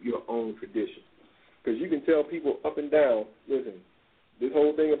may keep your own tradition. Because you can tell people up and down, listen, this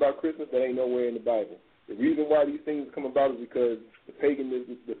whole thing about Christmas, that ain't nowhere in the Bible. The reason why these things come about is because the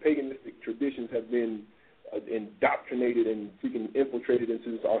paganistic traditions have been indoctrinated and freaking infiltrated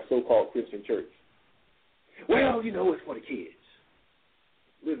into our so-called Christian church. Well, you know, it's for the kids.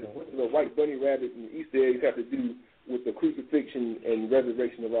 Listen, what does a white bunny rabbit and Easter eggs have to do with the crucifixion and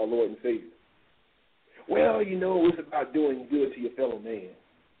resurrection of our Lord and Savior? Well, you know, it's about doing good to your fellow man.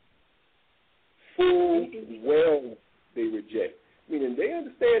 Full well they reject. Meaning they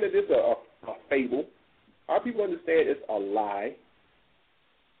understand that it's a fable. Our people understand it's a lie.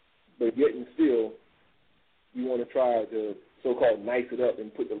 But yet and still, you want to try to so-called nice it up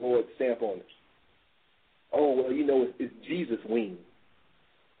and put the Lord's stamp on it. Oh, well, you know, it's Jesus Wing.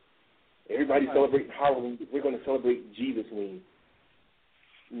 Everybody's celebrating Halloween. We're going to celebrate Jesus Wing.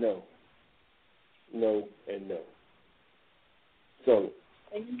 No. No and no. So,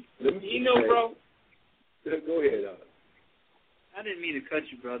 let me bro. Go ahead, I didn't mean to cut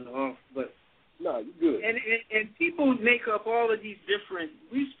you, brother, off, but no, you're good. And people make up all of these different.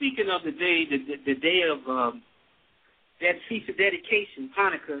 We're speaking of the day, the day of that feast of dedication,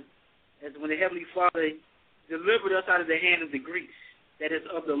 Hanukkah, as when the Heavenly Father delivered us out of the hand of the Greeks, that is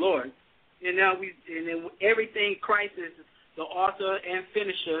of the Lord. And now then everything, Christ is the author and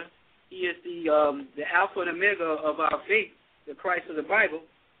finisher. He is the Alpha and Omega of our faith, the Christ of the Bible.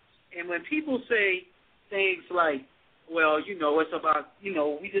 And when people say things like, well, you know, it's about, you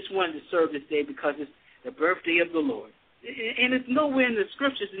know, we just wanted to serve this day because it's the birthday of the Lord. And it's nowhere in the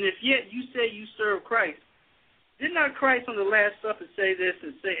scriptures. And if yet you say you serve Christ, did not Christ on the Last Supper say this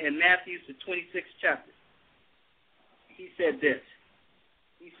and say in Matthew, the 26th chapter? He said this.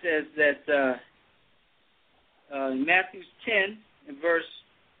 He says that in Matthew 10 and verse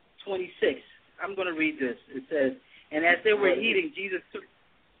 26. I'm going to read this. It says, And as they were eating, Jesus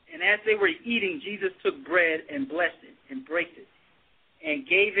took bread and blessed it and brake it and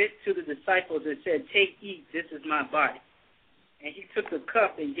gave it to the disciples and said, Take, eat, this is my body. And he took the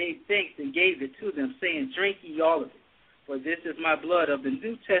cup and gave thanks and gave it to them, saying, Drink ye all of it, for this is my blood of the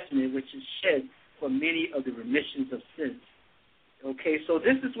New Testament, which is shed for many of the remissions of sins. Okay, so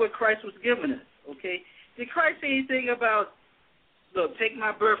this is what Christ was giving us. Okay, did Christ say anything about, look, take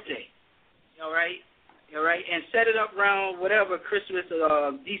my birthday, all right, and set it up around whatever Christmas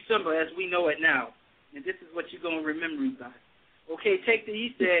or December as we know it now, and this is what you're going to remember me by. Okay, take the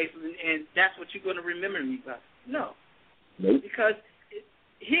Easter eggs, and that's what you're going to remember me by. No. Nope. Because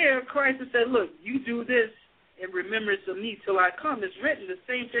here Christ has said, look, you do this in remembrance of me till I come. It's written, the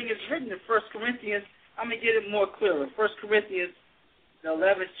same thing is written in 1 Corinthians. I'm going to get it more clearer. 1 Corinthians, the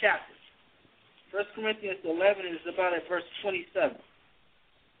 11th chapter. 1 Corinthians 11 is about at verse 27.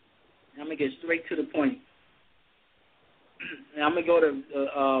 I'm going to get straight to the point. Now I'm going to go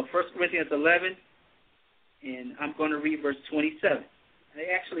to 1 Corinthians 11, and I'm going to read verse 27.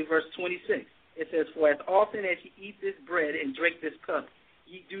 Actually, verse 26. It says, For as often as ye eat this bread and drink this cup,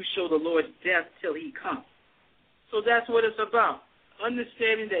 ye do show the Lord's death till he comes. So that's what it's about.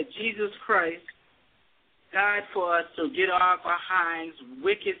 Understanding that Jesus Christ died for us to get our behinds,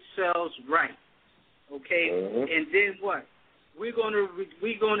 wicked selves right. Okay? And then what? We're gonna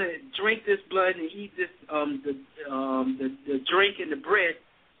drink this blood and eat this the drink and the bread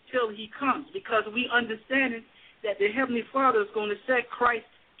till he comes, because we understand that the Heavenly Father is going to set Christ's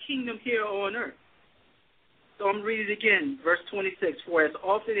kingdom here on earth. So I'm reading it again, verse 26. For as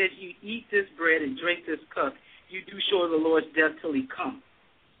often as you eat this bread and drink this cup, you do show the Lord's death till he comes.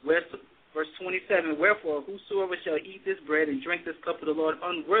 Verse 27. Wherefore, whosoever shall eat this bread and drink this cup of the Lord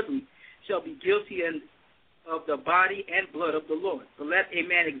unworthily shall be guilty of the body and blood of the Lord. So let a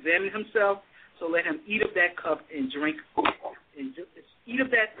man examine himself. So let him eat of that cup and drink, eat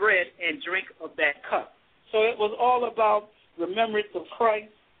of that bread and drink of that cup. So it was all about remembrance of Christ.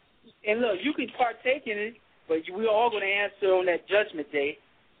 And look, you can partake in it, but we're all going to answer on that judgment day,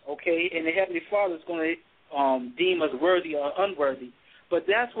 okay? And the Heavenly Father is going to deem us worthy or unworthy. But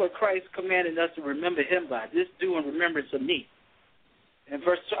that's what Christ commanded us to remember him by. This do in remembrance of me. And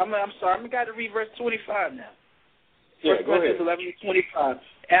I'm sorry, I've got to read verse 25 now. Yeah, 1 Corinthians 11:25.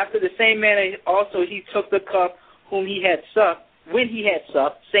 After the same manner also he took the cup when he had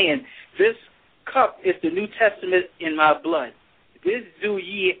supped, saying, This cup is the New Testament in my blood. This do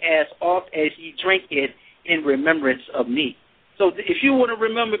ye as oft as ye drink it in remembrance of me. So if you want to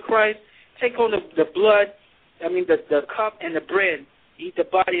remember Christ, take on the blood, the cup and the bread, eat the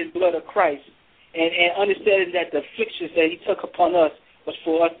body and blood of Christ, and understanding that the afflictions that he took upon us was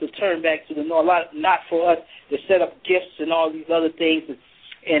for us to turn back to the Lord, not for us to set up gifts and all these other things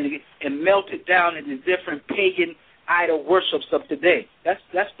and melt it down into different pagan idol worships of today. That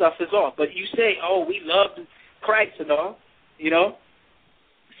stuff is off. But you say, oh, we love Christ and all, you know.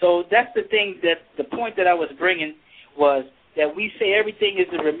 So that's the thing, that the point that I was bringing was that we say everything is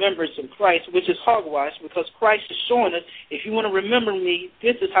in remembrance of Christ, which is hogwash, because Christ is showing us, if you want to remember me,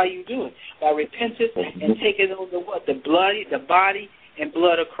 this is how you do it, by repentance and taking on the blood, the body, and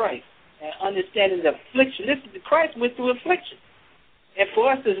blood of Christ, and understanding the affliction. Christ went through affliction. And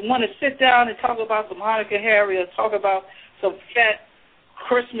for us to want to sit down and talk about some Hanukkah Harry or talk about some fat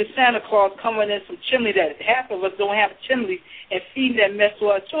Christmas Santa Claus coming in some chimney that half of us don't have a chimney and feeding that mess to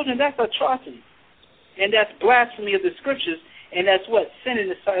our children, that's atrocity. And that's blasphemy of the scriptures, and that's what? Sin in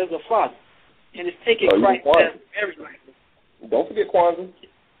the sight of the Father. And it's taking Christ down very lightly. Don't forget Kwanzaa.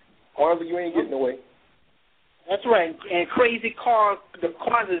 Kwanzaa, you ain't getting away. That's right. And crazy the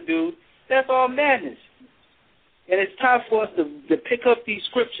Kwanzaa dude, that's all madness. And it's time for us to pick up these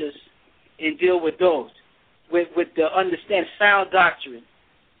scriptures and deal with those, with the understand sound doctrine,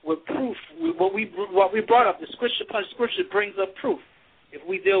 with proof. What we brought up, the scripture upon scripture brings up proof. If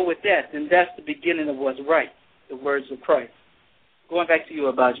we deal with that, then that's the beginning of what's right, the words of Christ. Going back to you,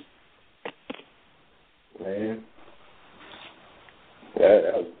 Abaji. Man.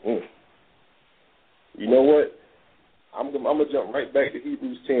 You know what? I'm going to jump right back to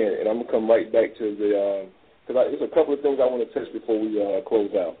Hebrews 10, and I'm going to come right back to the, because there's a couple of things I want to touch before we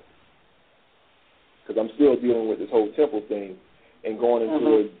close out. Because I'm still dealing with this whole temple thing and going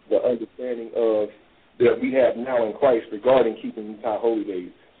into the understanding of that we have now in Christ regarding keeping these high holy days.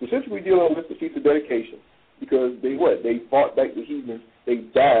 Specifically dealing with the Feast of Dedication, because they fought back the heathens. They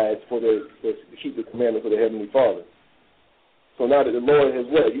died to keep the commandments of the Heavenly Father. So now that the Lord has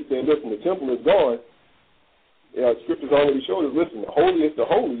He said, listen, the temple is gone. Scriptures already showed us, listen, the holiest of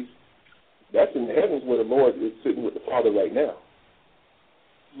holies, that's in the heavens where the Lord is sitting with the Father right now.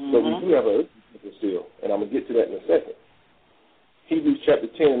 So we do have a temple still, and I'm going to get to that in a second. Hebrews chapter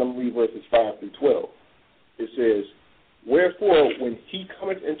 10, and I'm going to read verses 5 through 12. It says, wherefore, when he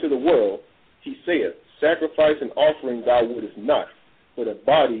cometh into the world, he saith, sacrifice and offering thou wouldest not, but a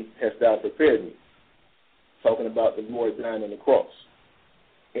body hast thou prepared me. Talking about the Lord dying on the cross.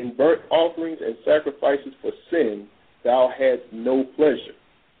 In burnt offerings and sacrifices for sin thou hadst no pleasure.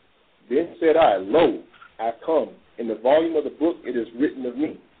 Then said I, lo, I come. In the volume of the book it is written of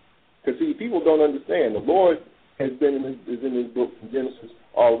me. Because, see, people don't understand. The Lord is in his book from Genesis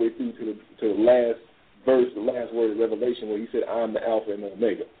all the way through to the last verse, the last word of Revelation, where he said, I am the Alpha and the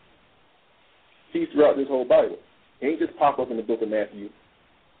Omega. He's throughout this whole Bible. He ain't just pop up in the book of Matthew.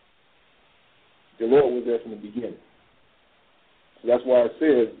 The Lord was there from the beginning. So that's why it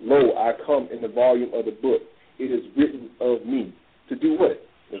says, lo, I come in the volume of the book. It is written of me. To do what?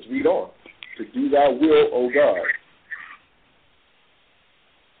 Let's read on. To do thy will, O God.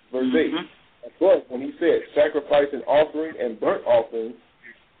 Verse 8. But when he said, sacrifice and offering and burnt offering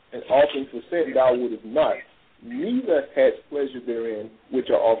and offering for sin thou wouldest not, neither hadst pleasure therein which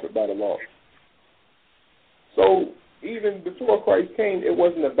are offered by the law. So even before Christ came, it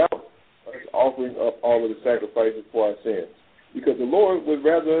wasn't about us offering up all of the sacrifices for our sins, because the Lord would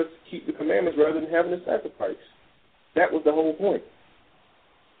rather us keep the commandments rather than having a sacrifice. That was the whole point.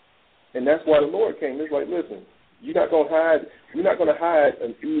 And that's why the Lord came. It's like, listen, we're not going to hide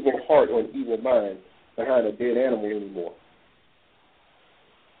an evil heart or an evil mind behind a dead animal anymore.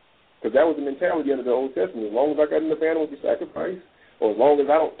 Because that was the mentality under the Old Testament. As long as I got enough animals to sacrifice, or as long as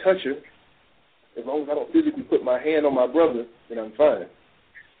I don't touch her, as long as I don't physically put my hand on my brother, then I'm fine.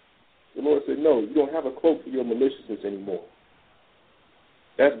 The Lord said, no, you don't have a cloak for your maliciousness anymore.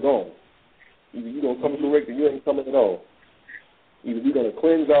 That's gone. Either you're going to come correct or you ain't coming at all. Either we're going to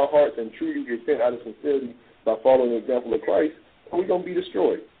cleanse our hearts and truly repent out of sincerity by following the example of Christ, or we're going to be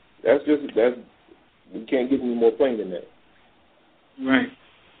destroyed. We can't get any more plain than that. Right.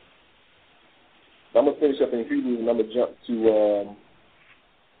 I'm going to finish up in Hebrews, and I'm going to jump to,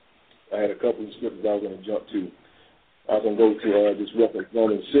 I had a couple of scriptures I was going to jump to. I was going to go to this reference,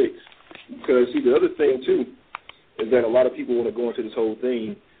 Romans 6. Because, see, the other thing, too, is that a lot of people want to go into this whole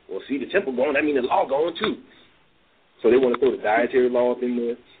thing, well, see, the temple going, that means the law going, too. So they want to throw the dietary laws in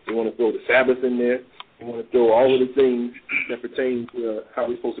there. They want to throw the Sabbath in there. They want to throw all of the things that pertain to how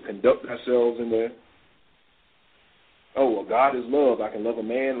we're supposed to conduct ourselves in there. Oh, well, God is love. I can love a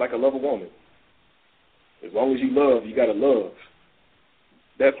man like I love a woman. As long as you love, you got to love.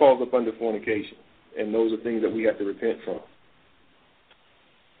 That falls up under fornication, and those are things that we have to repent from.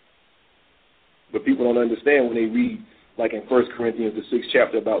 But people don't understand when they read, like in 1 Corinthians, the 6th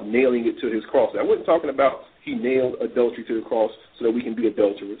chapter, about nailing it to his cross. I wasn't talking about he nailed adultery to the cross so that we can be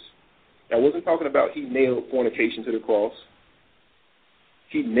adulterers. I wasn't talking about he nailed fornication to the cross.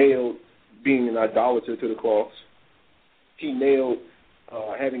 He nailed being an idolater to the cross. He nailed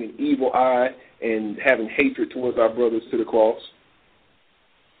having an evil eye and having hatred towards our brothers to the cross.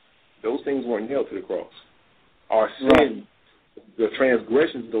 Those things weren't nailed to the cross. Our sin, the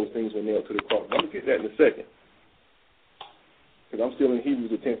transgressions of those things were nailed to the cross. I'm going to get that in a second, because I'm still in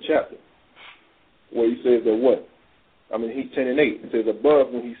Hebrews, the 10th chapter, where he says that what? He's 10 and 8. It says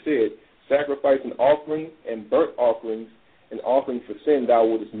above when he said, sacrifice and offering and burnt offerings and offering for sin thou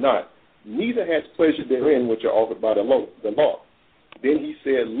wouldest not, neither hast pleasure therein which are offered by the law. Then he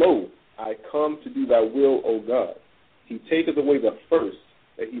said, lo, I come to do thy will, O God. He taketh away the first,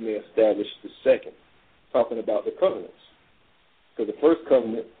 that he may establish the second. Talking about the covenants. Because the first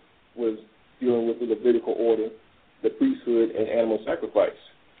covenant was dealing with the Levitical order, the priesthood, and animal sacrifice.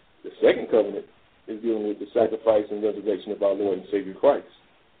 The second covenant is dealing with the sacrifice and resurrection of our Lord and Savior Christ.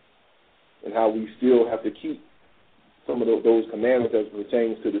 And how we still have to keep some of those commandments as it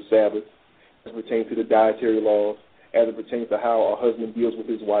pertains to the Sabbath, as it pertains to the dietary laws, as it pertains to how a husband deals with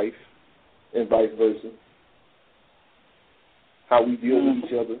his wife, and vice versa. How we deal with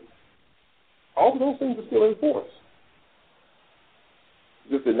each other. All of those things are still in force.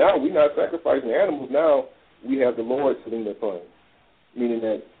 Just that now we're not sacrificing animals. Now we have the Lord sitting upon, meaning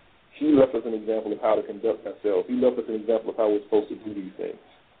that he left us an example of how to conduct ourselves. He left us an example of how we're supposed to do these things.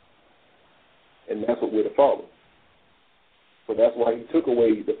 And that's what we're to follow. So that's why he took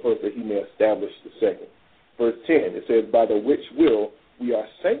away the first that he may establish the second. Verse 10, it says, by the which will we are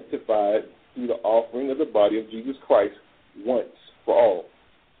sanctified through the offering of the body of Jesus Christ once for all.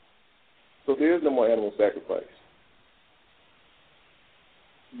 So there is no more animal sacrifice.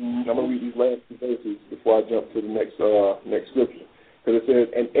 I'm going to read these last two verses before I jump to the next scripture. Because it says,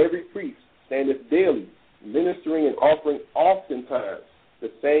 and every priest standeth daily, ministering and offering oftentimes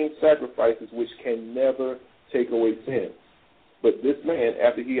the same sacrifices which can never take away sins. But this man,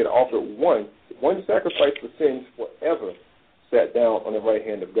 after he had offered one sacrifice for sins forever, sat down on the right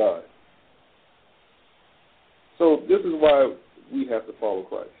hand of God. So this is why we have to follow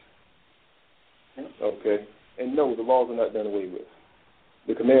Christ. Okay? And no, the laws are not done away with.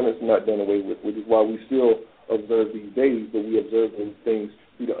 The commandments are not done away with, which is why we still observe these days, but we observe these things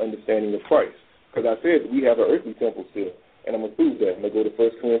through the understanding of Christ. Because I said we have an earthly temple still, and I'm going to prove that. I'm going to go to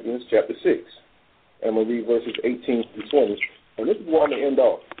 1 Corinthians chapter 6, and I'm going to read verses 18 through 20. And this is where I'm going to end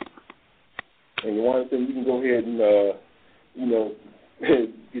off. And you want to think you can go ahead and,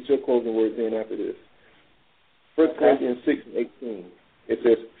 get your closing words in after this. 1 Corinthians 6 and 18. It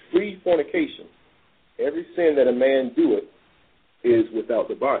says, free fornication. Every sin that a man doeth is without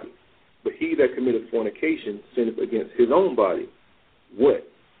the body. But he that committeth fornication sinneth against his own body. What?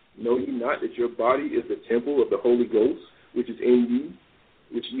 Know ye not that your body is the temple of the Holy Ghost, which is in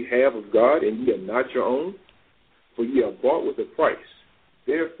you, which ye have of God, and ye are not your own? For ye are bought with a price.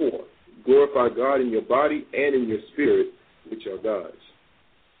 Therefore, glorify God in your body and in your spirit, which are God's.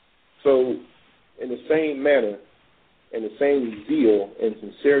 So, in the same manner, and the same zeal and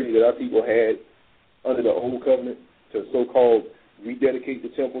sincerity that our people had under the old covenant to so-called rededicate the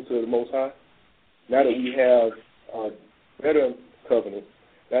temple to the Most High, now that we have a better covenant,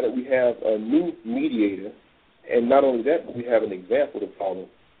 now that we have a new mediator, and not only that, but we have an example to follow,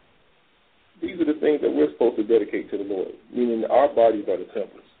 these are the things that we're supposed to dedicate to the Lord, meaning our bodies are the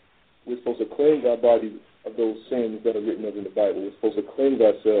temples. We're supposed to cleanse our bodies of those sins that are written of in the Bible. We're supposed to cleanse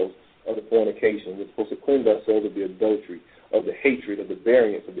ourselves of the fornication. We're supposed to cleanse ourselves of the adultery, of the hatred, of the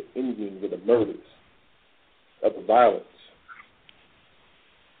variance, of the envyings, of the murders, of the violence.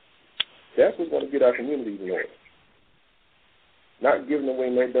 That's what's going to get our communities in order. Not giving away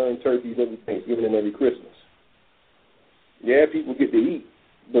no darn turkeys every Thanksgiving and every Christmas. Yeah, people get to eat,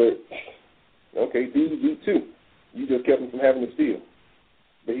 but, okay, thieves eat too. You just kept him from having to steal.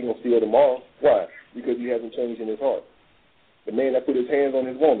 But he's going to steal tomorrow. Why? Because he hasn't changed in his heart. The man that put his hands on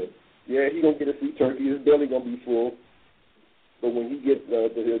his woman, yeah, he's going to get a sweet turkey. His belly going to be full. But when he gets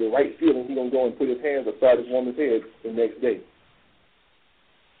the right feeling, he's going to go and put his hands aside his woman's head the next day.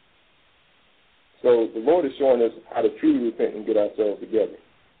 So the Lord is showing us how to truly repent and get ourselves together.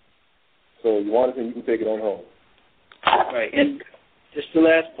 So you want to, you can take it on home. Right. And just the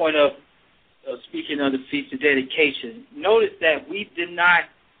last point of speaking of the Feast of Dedication, notice that we did not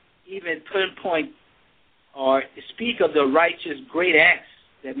even pinpoint or speak of the righteous great acts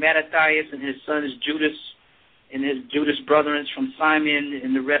that Mattathias and his sons Judas and his Judas brethren from Simon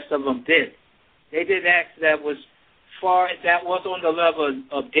and the rest of them did. They did acts that was on the level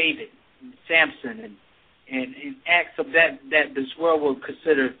of David, and Samson, and acts of that this world will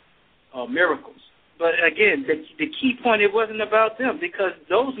consider miracles. But again, the key point, it wasn't about them because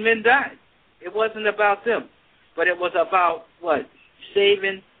those men died. It wasn't about them, but it was about what?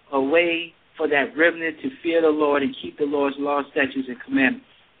 Saving a way for that remnant to fear the Lord and keep the Lord's laws, statutes, and commandments,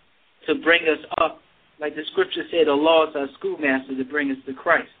 to bring us up, like the scripture said, the laws are schoolmasters to bring us to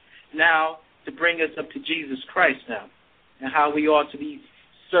Christ. Now, to bring us up to Jesus Christ now, and how we ought to be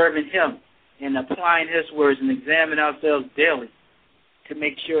serving him and applying his words and examine ourselves daily to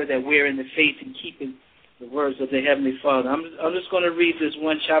make sure that we're in the faith and keeping the words of the Heavenly Father. I'm just going to read this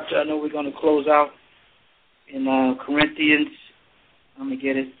one chapter. I know we're going to close out in Corinthians. I'm going to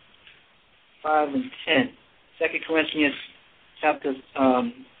get it, 5 and 10. 2 Corinthians chapter.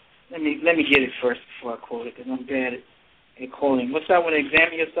 Let me get it first before I quote it, because I'm bad at quoting. What's that one?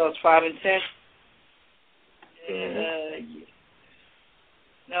 Examine yourselves, 5 and 10.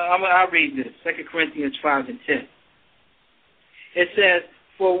 No, I'll read this. 2 Corinthians 5 and 10. It says,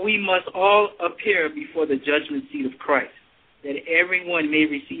 "For we must all appear before the judgment seat of Christ, that everyone may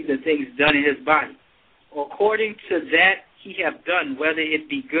receive the things done in his body, according to that he have done, whether it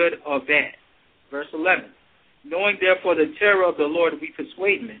be good or bad." Verse 11. "Knowing therefore the terror of the Lord, we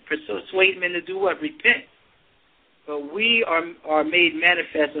persuade men." Persuade men to do what? Repent. "But we are made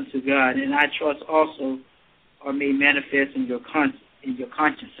manifest unto God, and I trust also are made manifest in your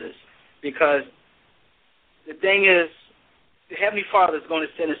consciences." Because the thing is, the Heavenly Father is going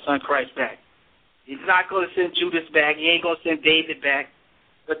to send His Son Christ back. He's not going to send Judas back. He ain't going to send David back.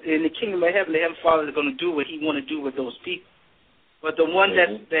 But in the kingdom of heaven, the Heavenly Father is going to do what He want to do with those people. But the one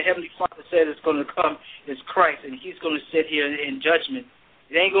that the Heavenly Father said is going to come is Christ, and He's going to sit here in judgment.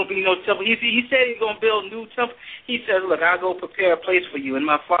 There ain't going to be no temple. He said He's going to build a new temple. He says, "Look, I'll go prepare a place for you. In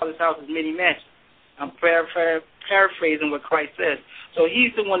my Father's house is many mansions." I'm paraphrasing what Christ says. So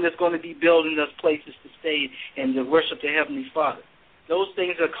He's the one that's going to be building us places to stay and to worship the Heavenly Father. Those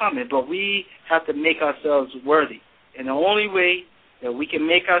things are coming, but we have to make ourselves worthy. And the only way that we can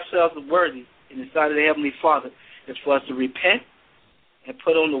make ourselves worthy in the sight of the Heavenly Father is for us to repent and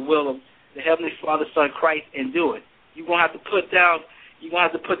put on the will of the Heavenly Father, Son, Christ, and do it. You're gonna have to put down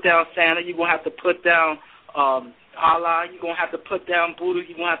Santa. You're gonna have to put down Allah. You're gonna have to put down Buddha.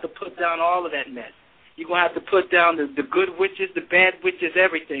 You're gonna have to put down all of that mess. You're gonna have to put down the good witches, the bad witches,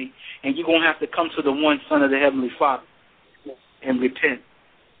 everything, and you're gonna have to come to the one Son of the Heavenly Father and repent.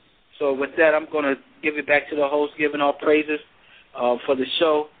 So with that, I'm gonna give it back to the host, giving all praises for the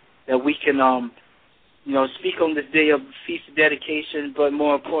show, that we can speak on this day of feast of dedication, but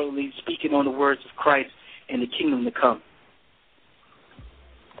more importantly, speaking on the words of Christ and the kingdom to come.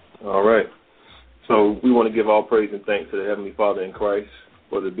 All right. So we want to give all praise and thanks to the Heavenly Father in Christ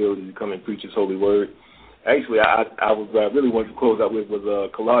for the ability to come and preach His holy word. Actually, I really wanted to close out with was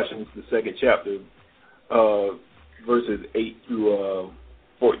Colossians, the 2nd chapter, verses 8 through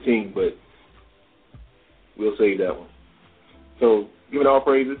 14, but we'll save that one. So giving all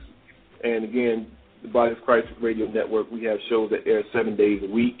praises, and again, the Body of Christ Radio Network, we have shows that air 7 days a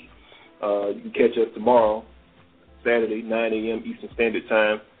week. You can catch us tomorrow, Saturday, 9 a.m. Eastern Standard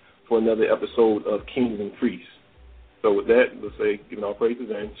Time, for another episode of Kings and Priests. So with that, let's say giving all praises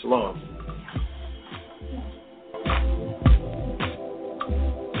and shalom.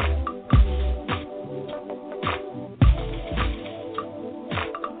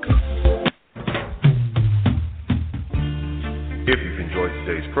 If you've enjoyed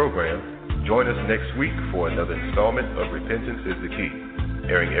today's program, join us next week for another installment of Repentance is the Key,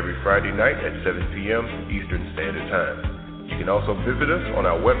 airing every Friday night at 7 p.m. Eastern Standard Time. You can also visit us on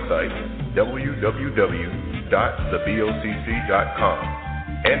our website, www.thebocc.com,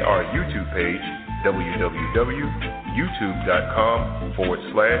 and our YouTube page,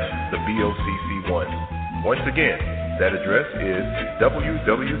 www.youtube.com/thebocc1. Once again, that address is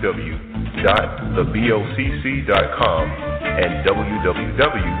www.thebocc.com and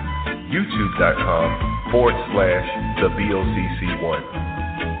www.youtube.com/thebocc1.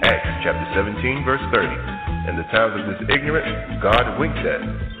 Acts chapter 17, verse 30. In the times of this ignorance, God winked at,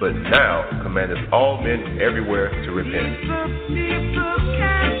 but now commandeth all men everywhere to repent. People,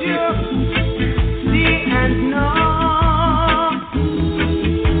 can you see and know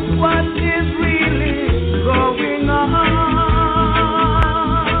what is really going on?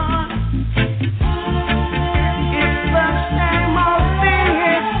 It's the same old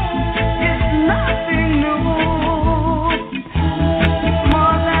thing, it's nothing new.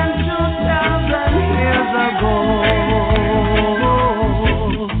 More than 2,000 years ago.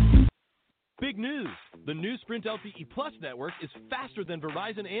 Big news! The new Sprint LTE Plus network is faster than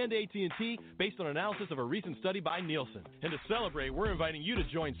Verizon and AT&T based on analysis of a recent study by Nielsen. And to celebrate, we're inviting you to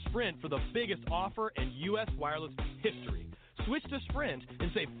join Sprint for the biggest offer in U.S. wireless history. Switch to Sprint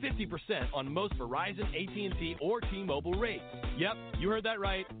and save 50% on most Verizon, AT&T, or T-Mobile rates. Yep, you heard that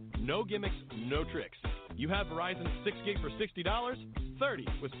right. No gimmicks, no tricks. You have Verizon 6 gig for $60, 30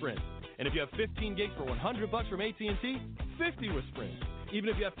 with Sprint. And if you have 15 gig for $100 from AT&T, 50 with Sprint. Even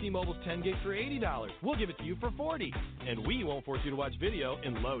if you have T-Mobile's 10 gig for $80, we'll give it to you for $40. And we won't force you to watch video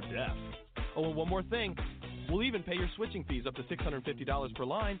in low def. Oh, and one more thing. We'll even pay your switching fees up to $650 per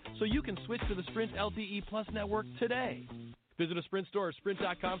line so you can switch to the Sprint LTE Plus network today. Visit a Sprint store or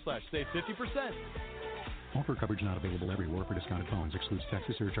sprint.com/save 50%. Offer coverage not available everywhere for discounted phones. Excludes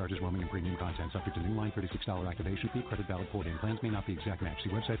taxes, surcharges, roaming, and premium content. Subject to new line $36 activation fee. Credit valid port-in. Plans may not be exact match. See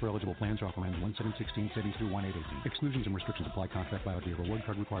website for eligible plans. Offer ends 1/7/16 cities through 1/8/18. Exclusions and restrictions apply. Contract valid via reward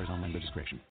card requires online registration.